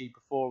 150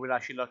 before we'll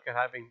actually look at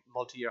having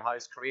multi-year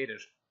highs created.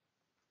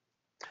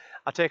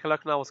 I'll take a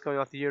look now what's going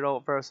on with the euro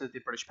versus the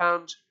British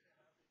pound.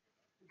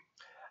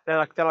 Then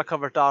I'll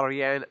cover dollar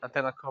yen, and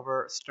then I'll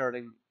cover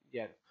sterling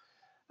yen.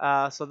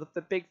 So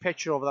the big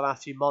picture over the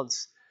last few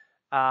months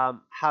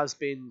has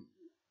been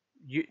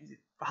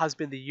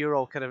the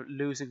euro kind of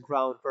losing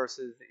ground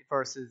versus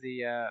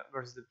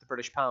the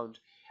British pound.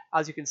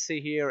 As you can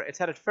see here, it's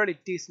had a fairly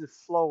decent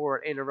floor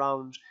in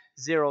around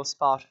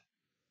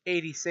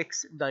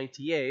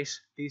 0.8698.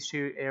 These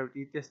two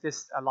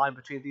this line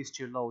between these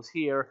two lows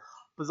here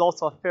was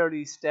also a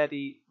fairly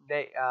steady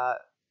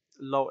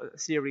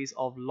series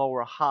of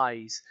lower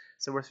highs.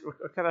 So we're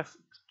kind of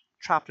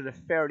trapped in a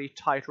fairly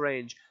tight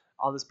range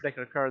on this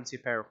particular currency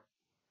pair.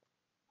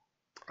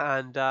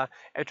 And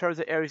in terms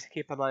of areas to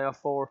keep an eye out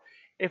for,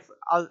 if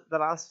the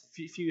last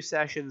few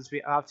sessions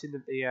we have seen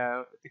that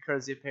the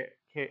currency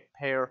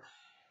pair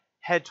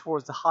head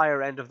towards the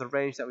higher end of the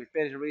range that we've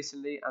been in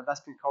recently, and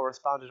that's been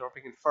corresponded or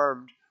been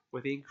confirmed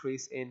with the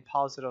increase in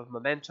positive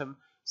momentum.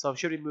 So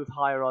should we move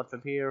higher on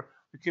from here,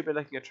 we could be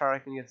looking at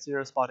targeting at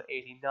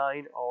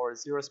 0.89 or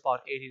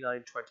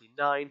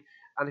 0.8929,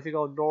 and if you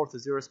go north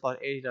of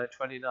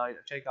 0.8929 and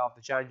take off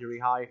the January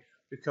high,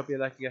 we could be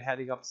looking at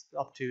heading up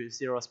to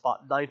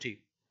 0.90.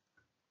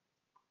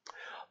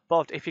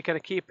 But if you kind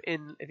of keep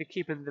in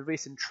the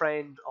recent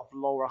trend of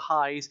lower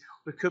highs,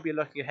 we could be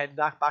looking at heading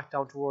back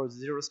down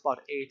towards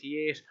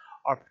 0.88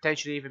 or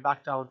potentially even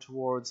back down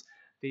towards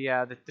the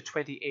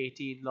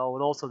 2018 low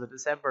and also the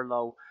December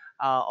low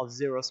of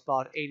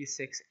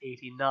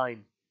 0.8689.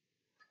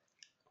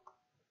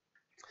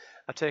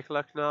 I'll take a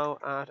look now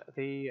at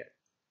the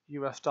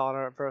US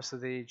dollar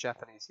versus the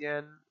Japanese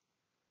yen.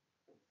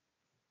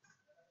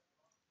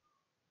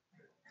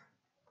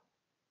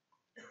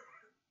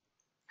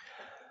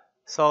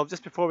 So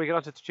just before we get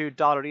on to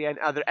 $2 yen,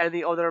 are there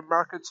any other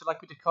markets you'd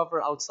like me to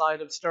cover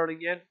outside of sterling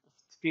yen?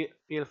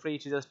 Feel free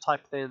to just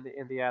type it in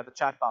the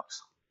chat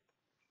box.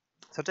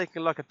 So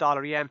taking a look at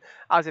dollar yen,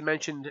 as I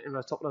mentioned when I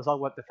was talking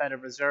about the Federal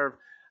Reserve,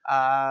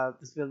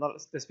 there's been a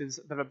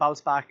bit of a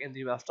bounce back in the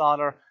US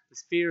dollar.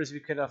 There's fears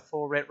we could have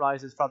 4 rate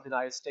rises from the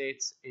United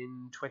States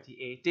in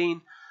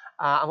 2018.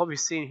 And what we've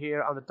seen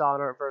here on the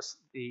dollar versus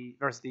the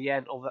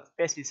yen over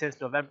basically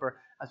since November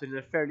has been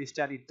a fairly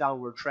steady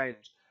downward trend.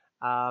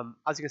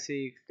 As you can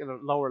see,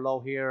 lower low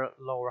here,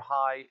 lower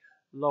high,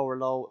 lower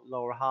low,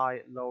 lower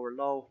high, lower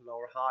low,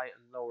 lower high,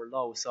 and lower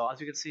low. So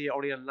as you can see,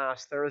 only on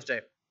last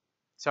Friday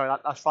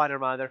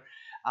rather,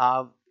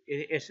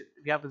 we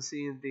haven't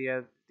seen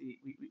the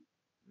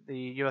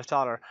US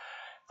dollar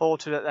fall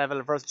to that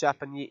level versus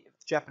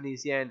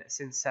Japanese yen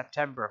since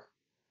September.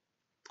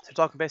 So we're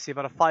talking basically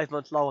about a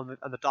 5-month low, and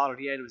the dollar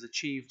yen was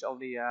achieved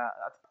only at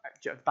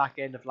the back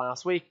end of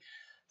last week.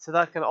 So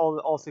that kind of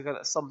also kind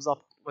of sums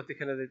up what the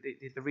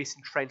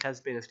recent trend has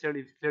been. It's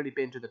clearly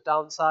been to the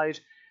downside.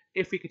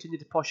 If we continue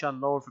to push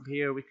on lower from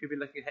here, we could be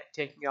looking at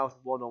taking out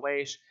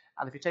 108.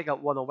 And if you take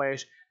out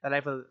 108, then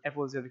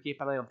everyone's going to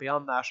keep an eye on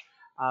beyond that.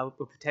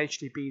 Will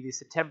potentially be the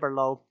September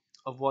low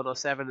of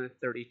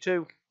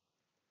 107.32.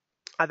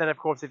 And then, of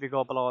course, if you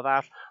go below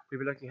that,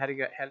 we'll be looking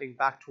heading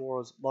back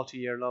towards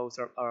multi-year lows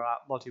or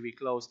multi-week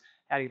lows,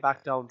 heading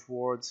back down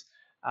towards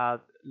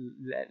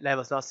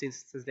levels not seen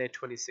since late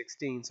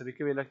 2016. So we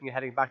could be looking at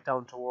heading back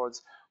down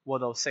towards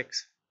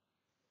 106.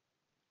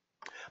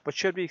 But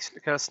should we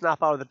kind of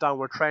snap out of the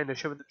downward trend, or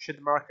should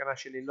the market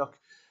actually look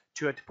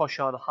to push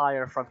on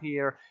higher from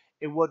here,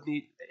 it would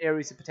need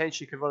areas that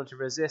potentially could run into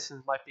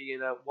resistance. Might be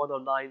in a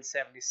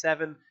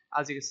 109.77.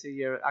 As you can see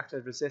here,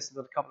 active resistance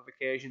on a couple of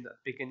occasions at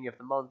the beginning of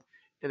the month.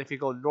 And if you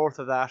go north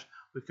of that,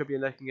 we could be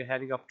looking at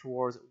heading up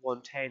towards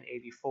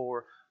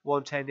 110.84.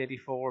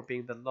 110.84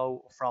 being the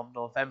low from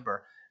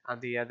November.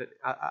 And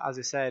as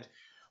I said,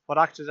 what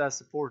acted as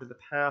support in the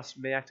past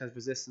may act as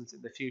resistance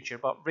in the future.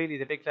 But really,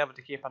 the big level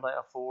to keep an eye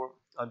out for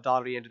on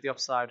dollar yen to the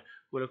upside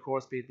will, of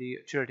course, be the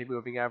 200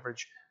 moving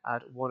average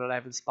at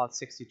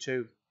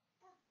 111.62.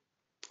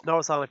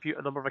 Notice on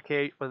a number of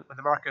occasions when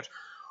the market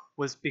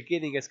was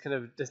beginning its kind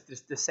of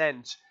this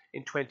descent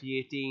in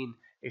 2018,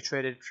 it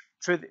traded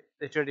through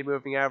the 30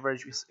 moving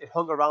average. It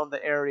hung around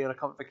the area on a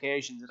couple of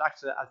occasions. It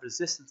acted as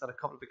resistance on a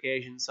couple of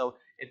occasions, so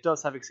it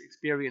does have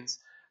experience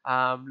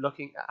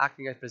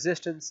acting as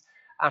resistance,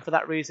 and for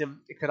that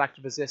reason, it could act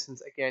as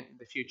resistance again in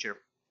the future.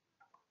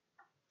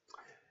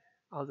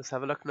 I'll just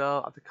have a look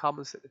now at the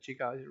comments that you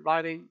guys are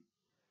writing.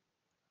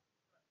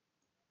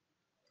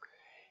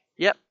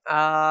 Yep,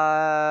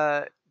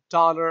 dollar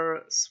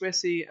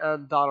Swissy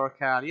and dollar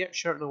CAD. Yep,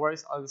 sure, no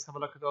worries. I'll just have a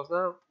look at those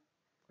now.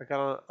 I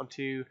got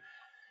onto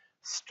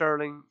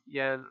sterling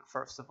yen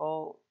first of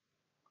all.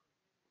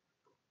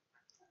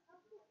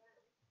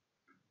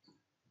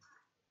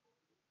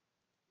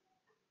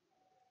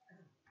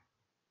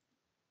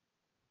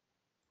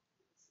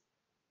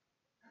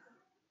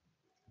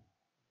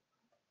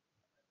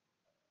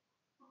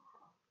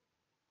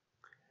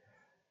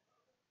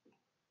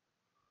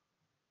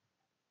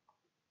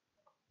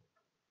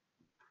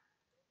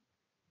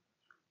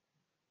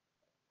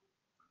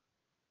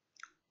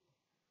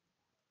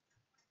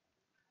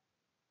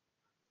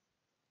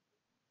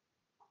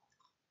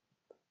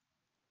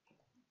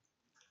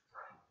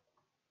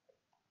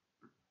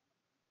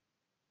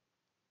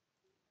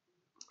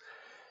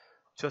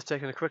 Just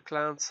taking a quick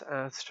glance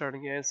at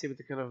sterling yen, see what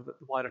the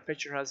wider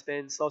picture has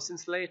been. So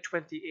since late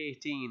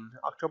 2018,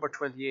 October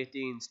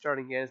 2018,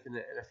 sterling yen has been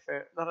in a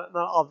fair, not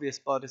obvious,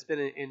 but it's been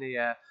in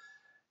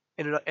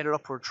an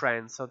upward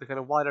trend. So the kind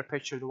of wider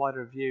picture, the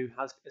wider view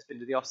has been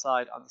to the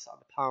upside on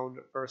the pound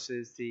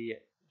versus the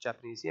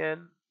Japanese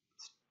yen.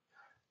 Let's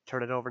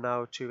turn it over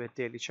now to a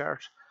daily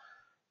chart.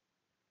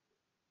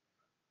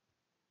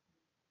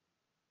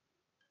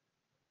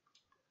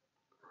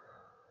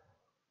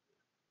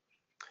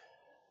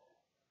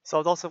 So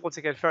it's also once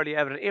again fairly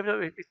evident, even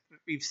though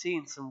we've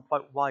seen some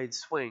quite wide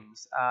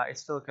swings,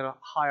 it's still kind of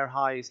higher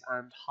highs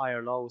and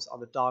higher lows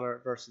on the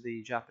dollar versus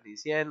the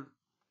Japanese yen.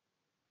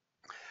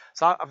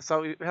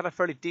 So we had a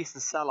fairly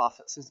decent sell-off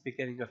since the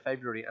beginning of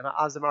February, and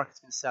as the market's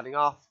been selling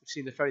off, we've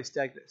seen a fairly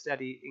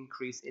steady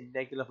increase in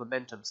negative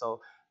momentum.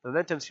 So the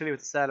momentum's clearly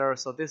with the seller.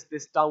 So this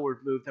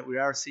downward move that we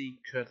are seeing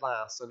could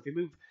last. So if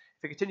we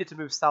continue to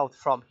move south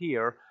from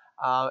here,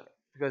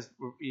 because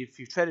if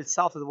you traded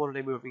south of the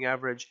 1-day moving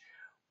average,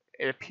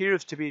 it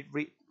appears to be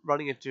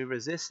running into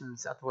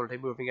resistance at the 1-day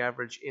moving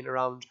average in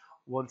around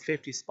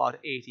 150 spot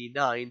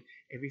 89.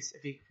 If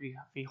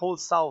we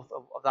hold south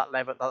of that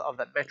level of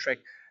that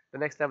metric, the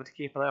next level to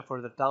keep an eye out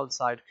for the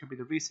downside could be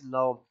the recent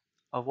low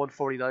of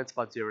 149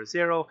 spot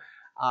 00,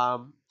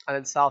 and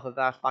then south of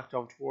that back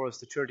down towards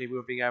the 30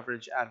 moving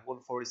average at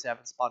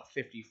 147 spot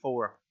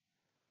 54.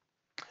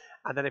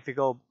 And then if we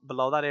go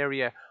below that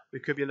area, we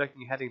could be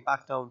looking heading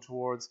back down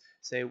towards,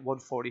 say,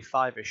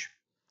 145-ish.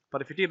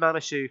 But if you do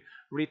manage to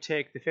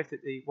retake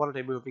the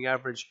 1-day moving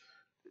average,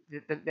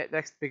 the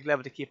next big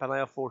level to keep an eye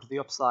out for to the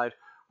upside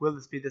will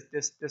this be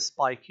this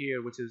spike here,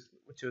 which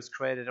was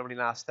created only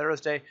last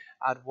Thursday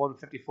at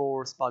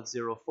 154 spot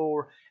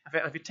 04.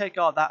 If you take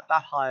out that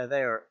high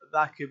there,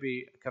 that could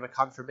be kind of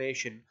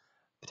confirmation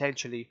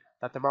potentially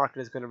that the market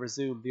is going to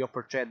resume the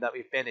upward trend that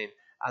we've been in,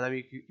 and then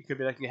you could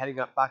be looking heading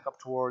back up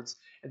towards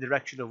in the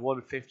direction of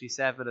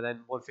 157 and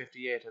then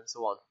 158 and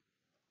so on.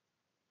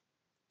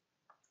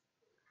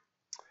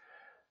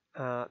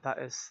 That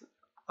is,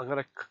 I'm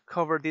going to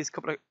cover these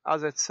couple of,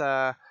 as it's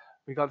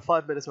we've gone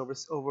 5 minutes over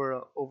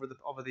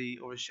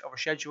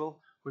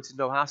schedule, which is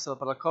no hassle.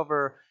 But I'll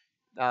cover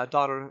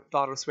dollar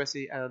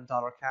Swissy and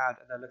dollar CAD,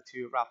 and then look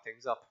to wrap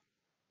things up.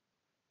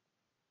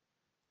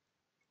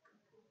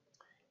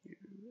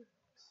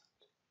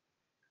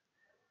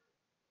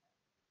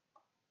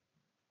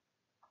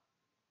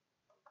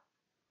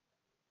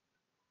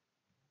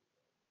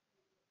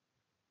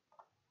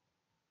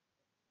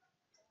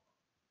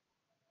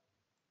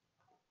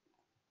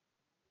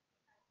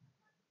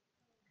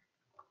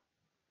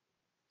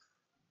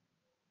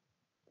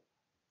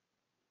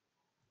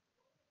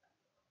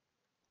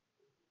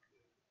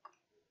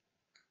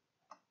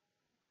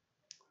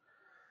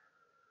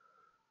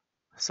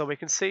 So we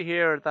can see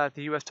here that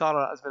the US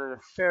dollar has been in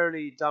a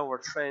fairly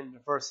downward trend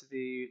versus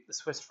the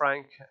Swiss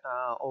franc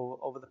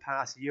over the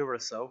past year or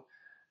so.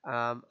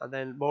 And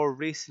then more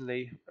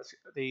recently,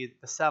 the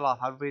sell-off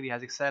really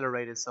has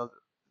accelerated. So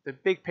the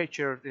big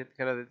picture,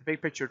 the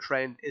big picture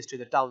trend is to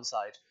the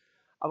downside.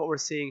 And what we're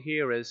seeing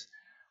here is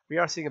we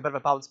are seeing a bit of a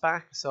bounce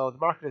back. So the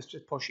market is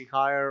just pushing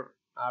higher,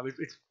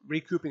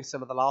 recouping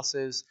some of the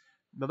losses.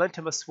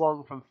 Momentum has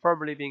swung from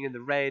firmly being in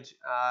the red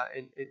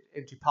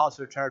into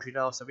positive territory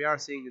now. So we are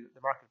seeing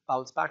the market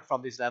bounce back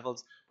from these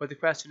levels. But the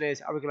question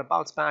is, are we going to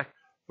bounce back,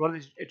 run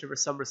into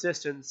some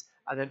resistance,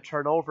 and then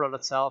turn over on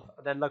itself,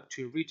 and then look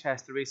to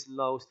retest the recent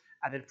lows,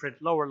 and then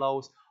print lower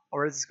lows?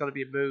 Or is this going to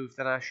be a move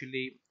that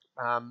actually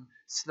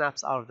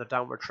snaps out of the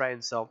downward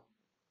trend? So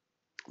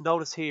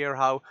notice here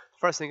how the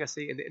first thing I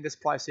see in this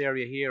price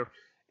area here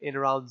in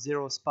around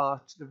 0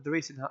 spot, the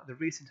recent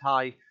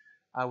high,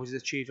 which was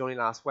achieved only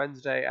last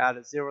Wednesday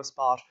at 0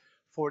 spot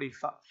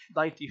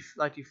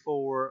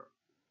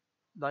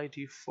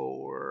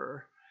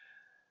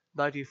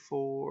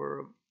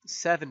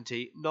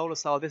 94.70.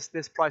 Notice how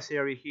this price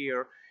area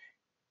here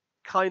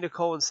kind of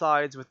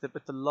coincides with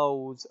the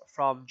lows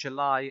from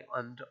July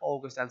and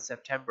August and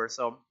September.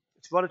 So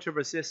it's run into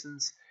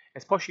resistance.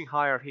 It's pushing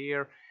higher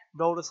here.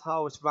 Notice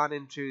how it's ran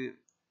into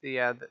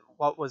the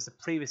what was the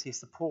previously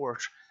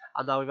support,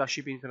 and now we've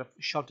actually been kind of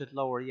shunted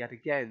lower yet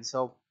again.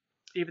 So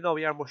even though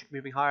we are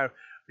moving higher,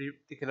 you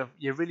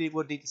really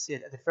would need to see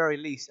it at the very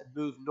least and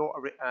move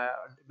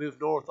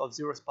north of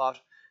 0 spot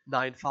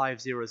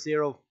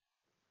 9500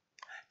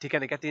 to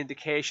kind of get the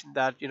indication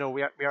that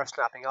we are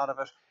snapping out of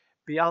it.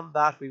 Beyond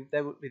that, we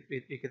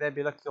could then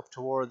be looking up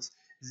towards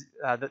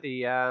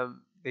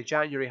the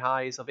January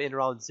highs of in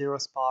around 0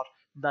 spot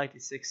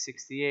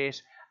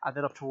 9668, and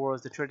then up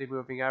towards the 30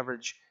 moving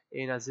average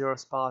in a 0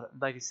 spot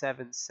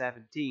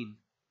 9717.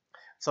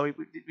 So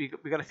we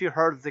got a few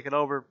hurdles to get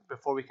over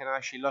before we can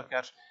actually look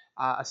at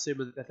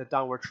assuming that the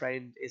downward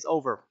trend is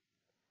over.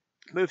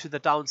 Move to the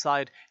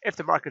downside. If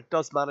the market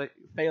fails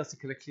to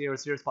kind of clear a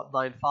 0 spot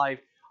 95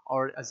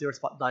 or a 0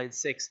 spot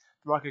 96,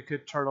 the market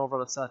could turn over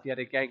on itself yet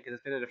again, because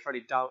it's been in a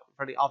fairly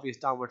obvious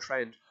downward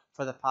trend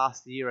for the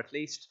past year at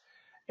least.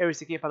 Areas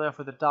to keep an eye out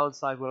for the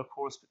downside will, of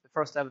course, the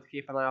first level to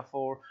keep an eye out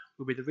for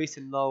will be the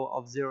recent low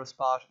of 0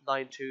 spot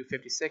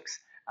 9256,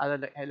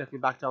 and then looking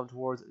back down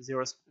towards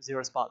 0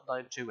 spot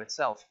 92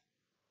 itself.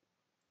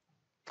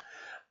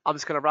 I'm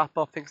just going to wrap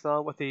up things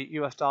now with the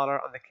US dollar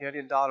and the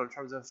Canadian dollar in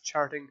terms of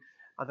charting,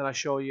 and then I'll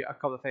show you a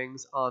couple of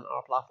things on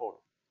our platform.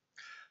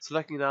 So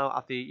looking now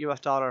at the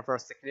US dollar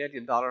versus the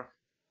Canadian dollar.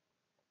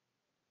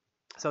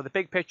 So the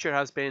big picture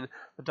has been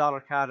the dollar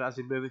CAD has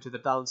been moving to the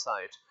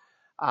downside.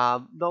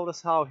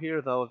 Notice how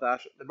here though that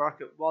the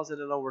market was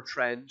in a lower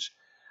trend,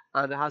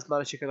 and it has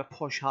managed to kind of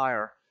push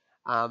higher.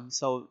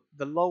 So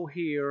the low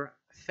here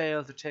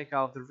failed to take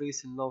out the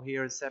recent low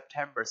here in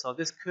September. So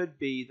this could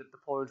be the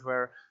point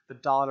where the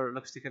dollar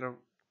looks to kind of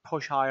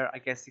push higher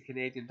against the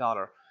Canadian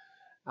dollar.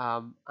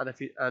 And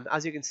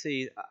as you can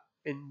see,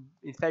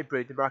 in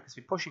February the market's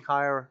been pushing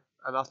higher,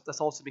 and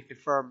that's also been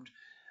confirmed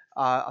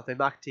at the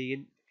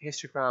MACD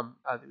histogram.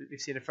 We've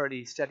seen a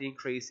fairly steady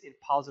increase in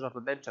positive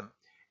momentum.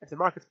 If the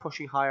market's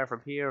pushing higher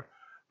from here,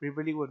 we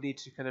really would need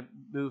to kind of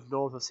move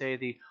north of, say,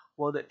 the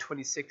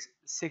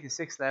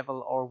 126.66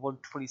 level or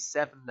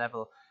 127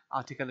 level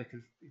to kind of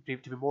to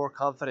be more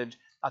confident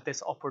that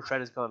this upward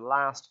trend is going to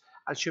last.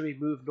 And should we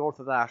move north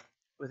of that,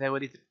 then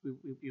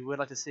we would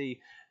like to see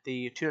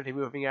the 200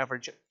 moving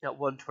average at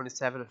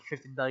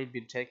 127.59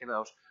 being taken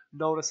out.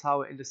 Notice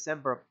how in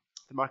December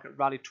the market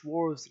rallied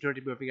towards the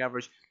 200 moving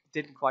average,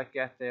 didn't quite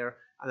get there,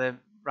 and then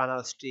ran out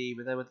of steam,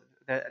 and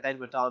then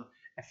went on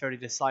a fairly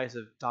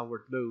decisive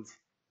downward move.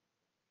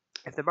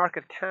 If the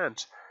market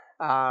can't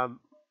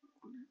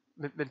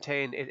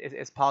maintain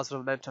its positive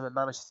momentum and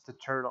manages to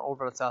turn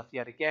over itself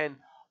yet again,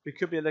 we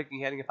could be looking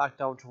heading it back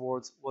down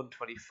towards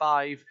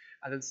 125,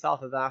 and then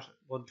south of that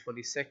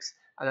 126,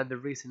 and then the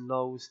recent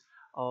lows,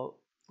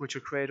 which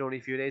were created only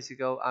a few days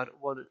ago at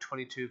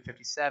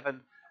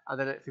 122.57, and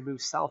then if we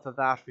move south of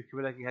that, we could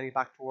be looking heading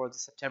back towards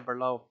the September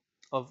low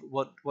of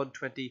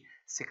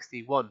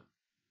 120.61.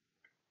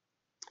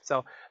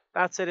 So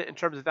that's it in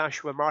terms of the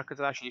actual markets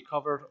that actually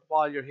covered.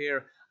 While you're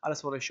here, I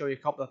just want to show you a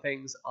couple of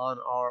things on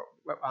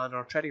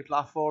our trading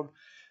platform.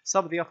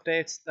 Some of the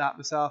updates that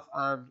myself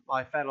and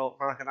my fellow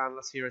market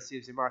analysts here at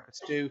CMC Markets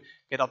do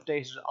get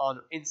updated on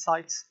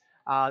insights.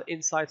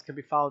 Insights can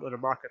be found under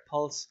Market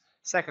Pulse.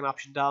 Second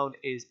option down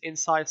is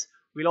insights.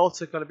 We'll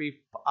also going to be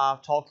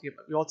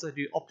we also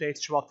do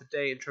updates throughout the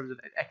day in terms of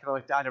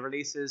economic data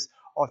releases,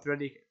 or if there are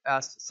any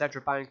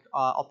central bank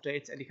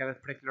updates, any kind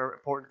of particular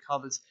important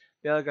comments,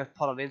 they'll get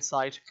put on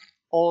Insight.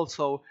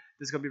 Also,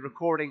 there's going to be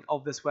recording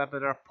of this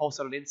webinar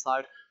posted on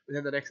Insight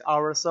within the next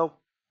hour or so.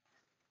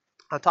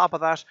 On top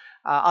of that,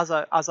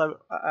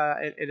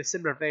 in a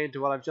similar vein to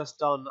what I've just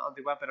done on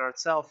the webinar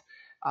itself,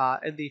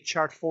 in the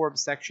chart forum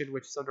section,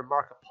 which is under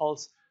Market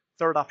Pulse,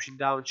 third option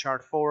down,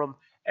 chart forum,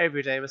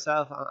 every day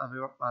myself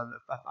and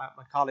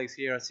my colleagues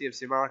here at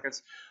CFC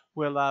Markets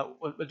will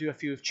do a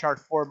few chart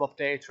forum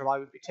updates where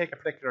we take a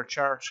particular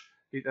chart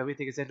that we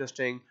think is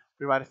interesting,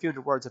 we write a few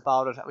hundred words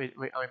about it, and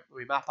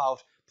we map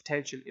out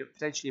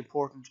potentially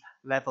important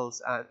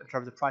levels in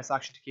terms of price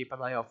action to keep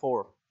an eye out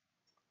for.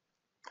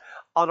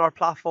 On our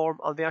platform,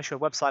 on the actual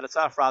website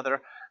itself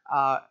rather,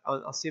 on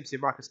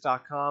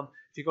cmcmarkets.com,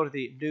 if you go to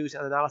the news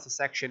and analysis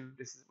section,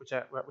 which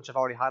I've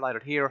already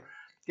highlighted here,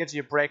 it gives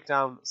you a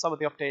breakdown. Some of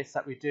the updates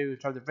that we do in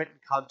terms of written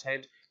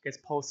content gets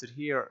posted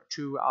here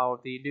to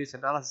the news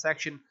and analysis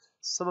section.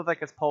 Some of it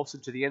gets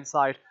posted to the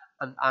Insight,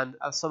 and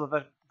some of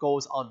it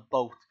goes on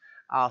both.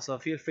 So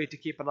feel free to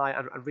keep an eye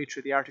and read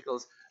through the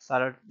articles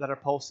that are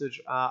posted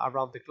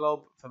around the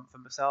globe from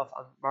myself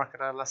and market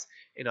analysts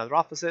in other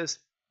offices.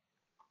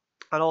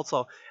 And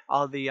also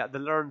on the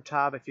Learn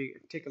tab, if you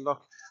take a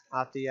look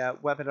at the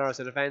webinars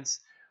and events,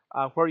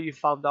 where you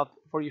found the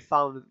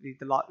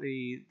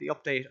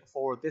update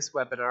for this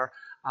webinar,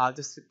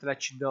 just to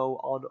let you know,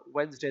 on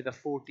Wednesday the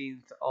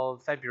 14th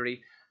of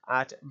February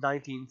at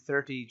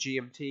 19:30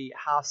 GMT,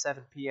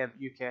 7:30 PM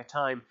UK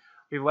time,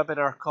 we have a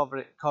webinar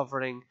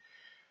covering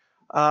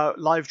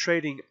live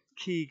trading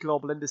key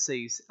global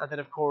indices. And then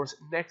of course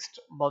next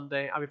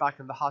Monday I'll be back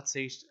in the hot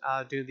seat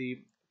doing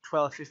the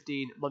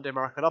 12:15 Monday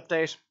market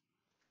update.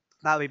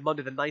 That'll be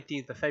Monday the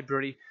 19th of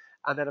February,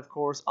 and then of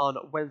course on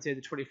Wednesday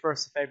the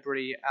 21st of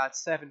February at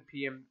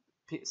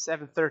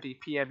 7:30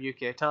 PM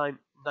UK time,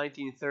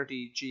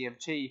 19:30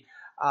 GMT,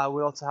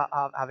 we're also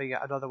having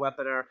another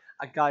webinar,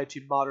 a guide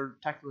to modern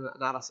technical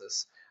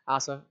analysis.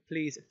 So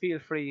please feel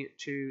free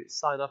to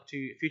sign up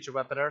to future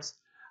webinars.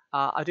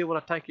 I do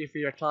want to thank you for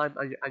your time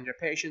and your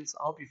patience.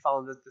 I hope you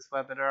found this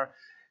webinar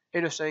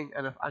interesting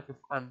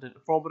and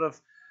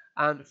informative.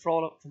 And for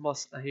all from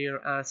us here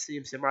at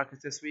CMC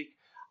Markets this week,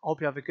 I hope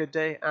you have a good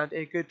day and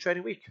a good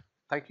trading week.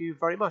 Thank you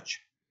very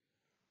much.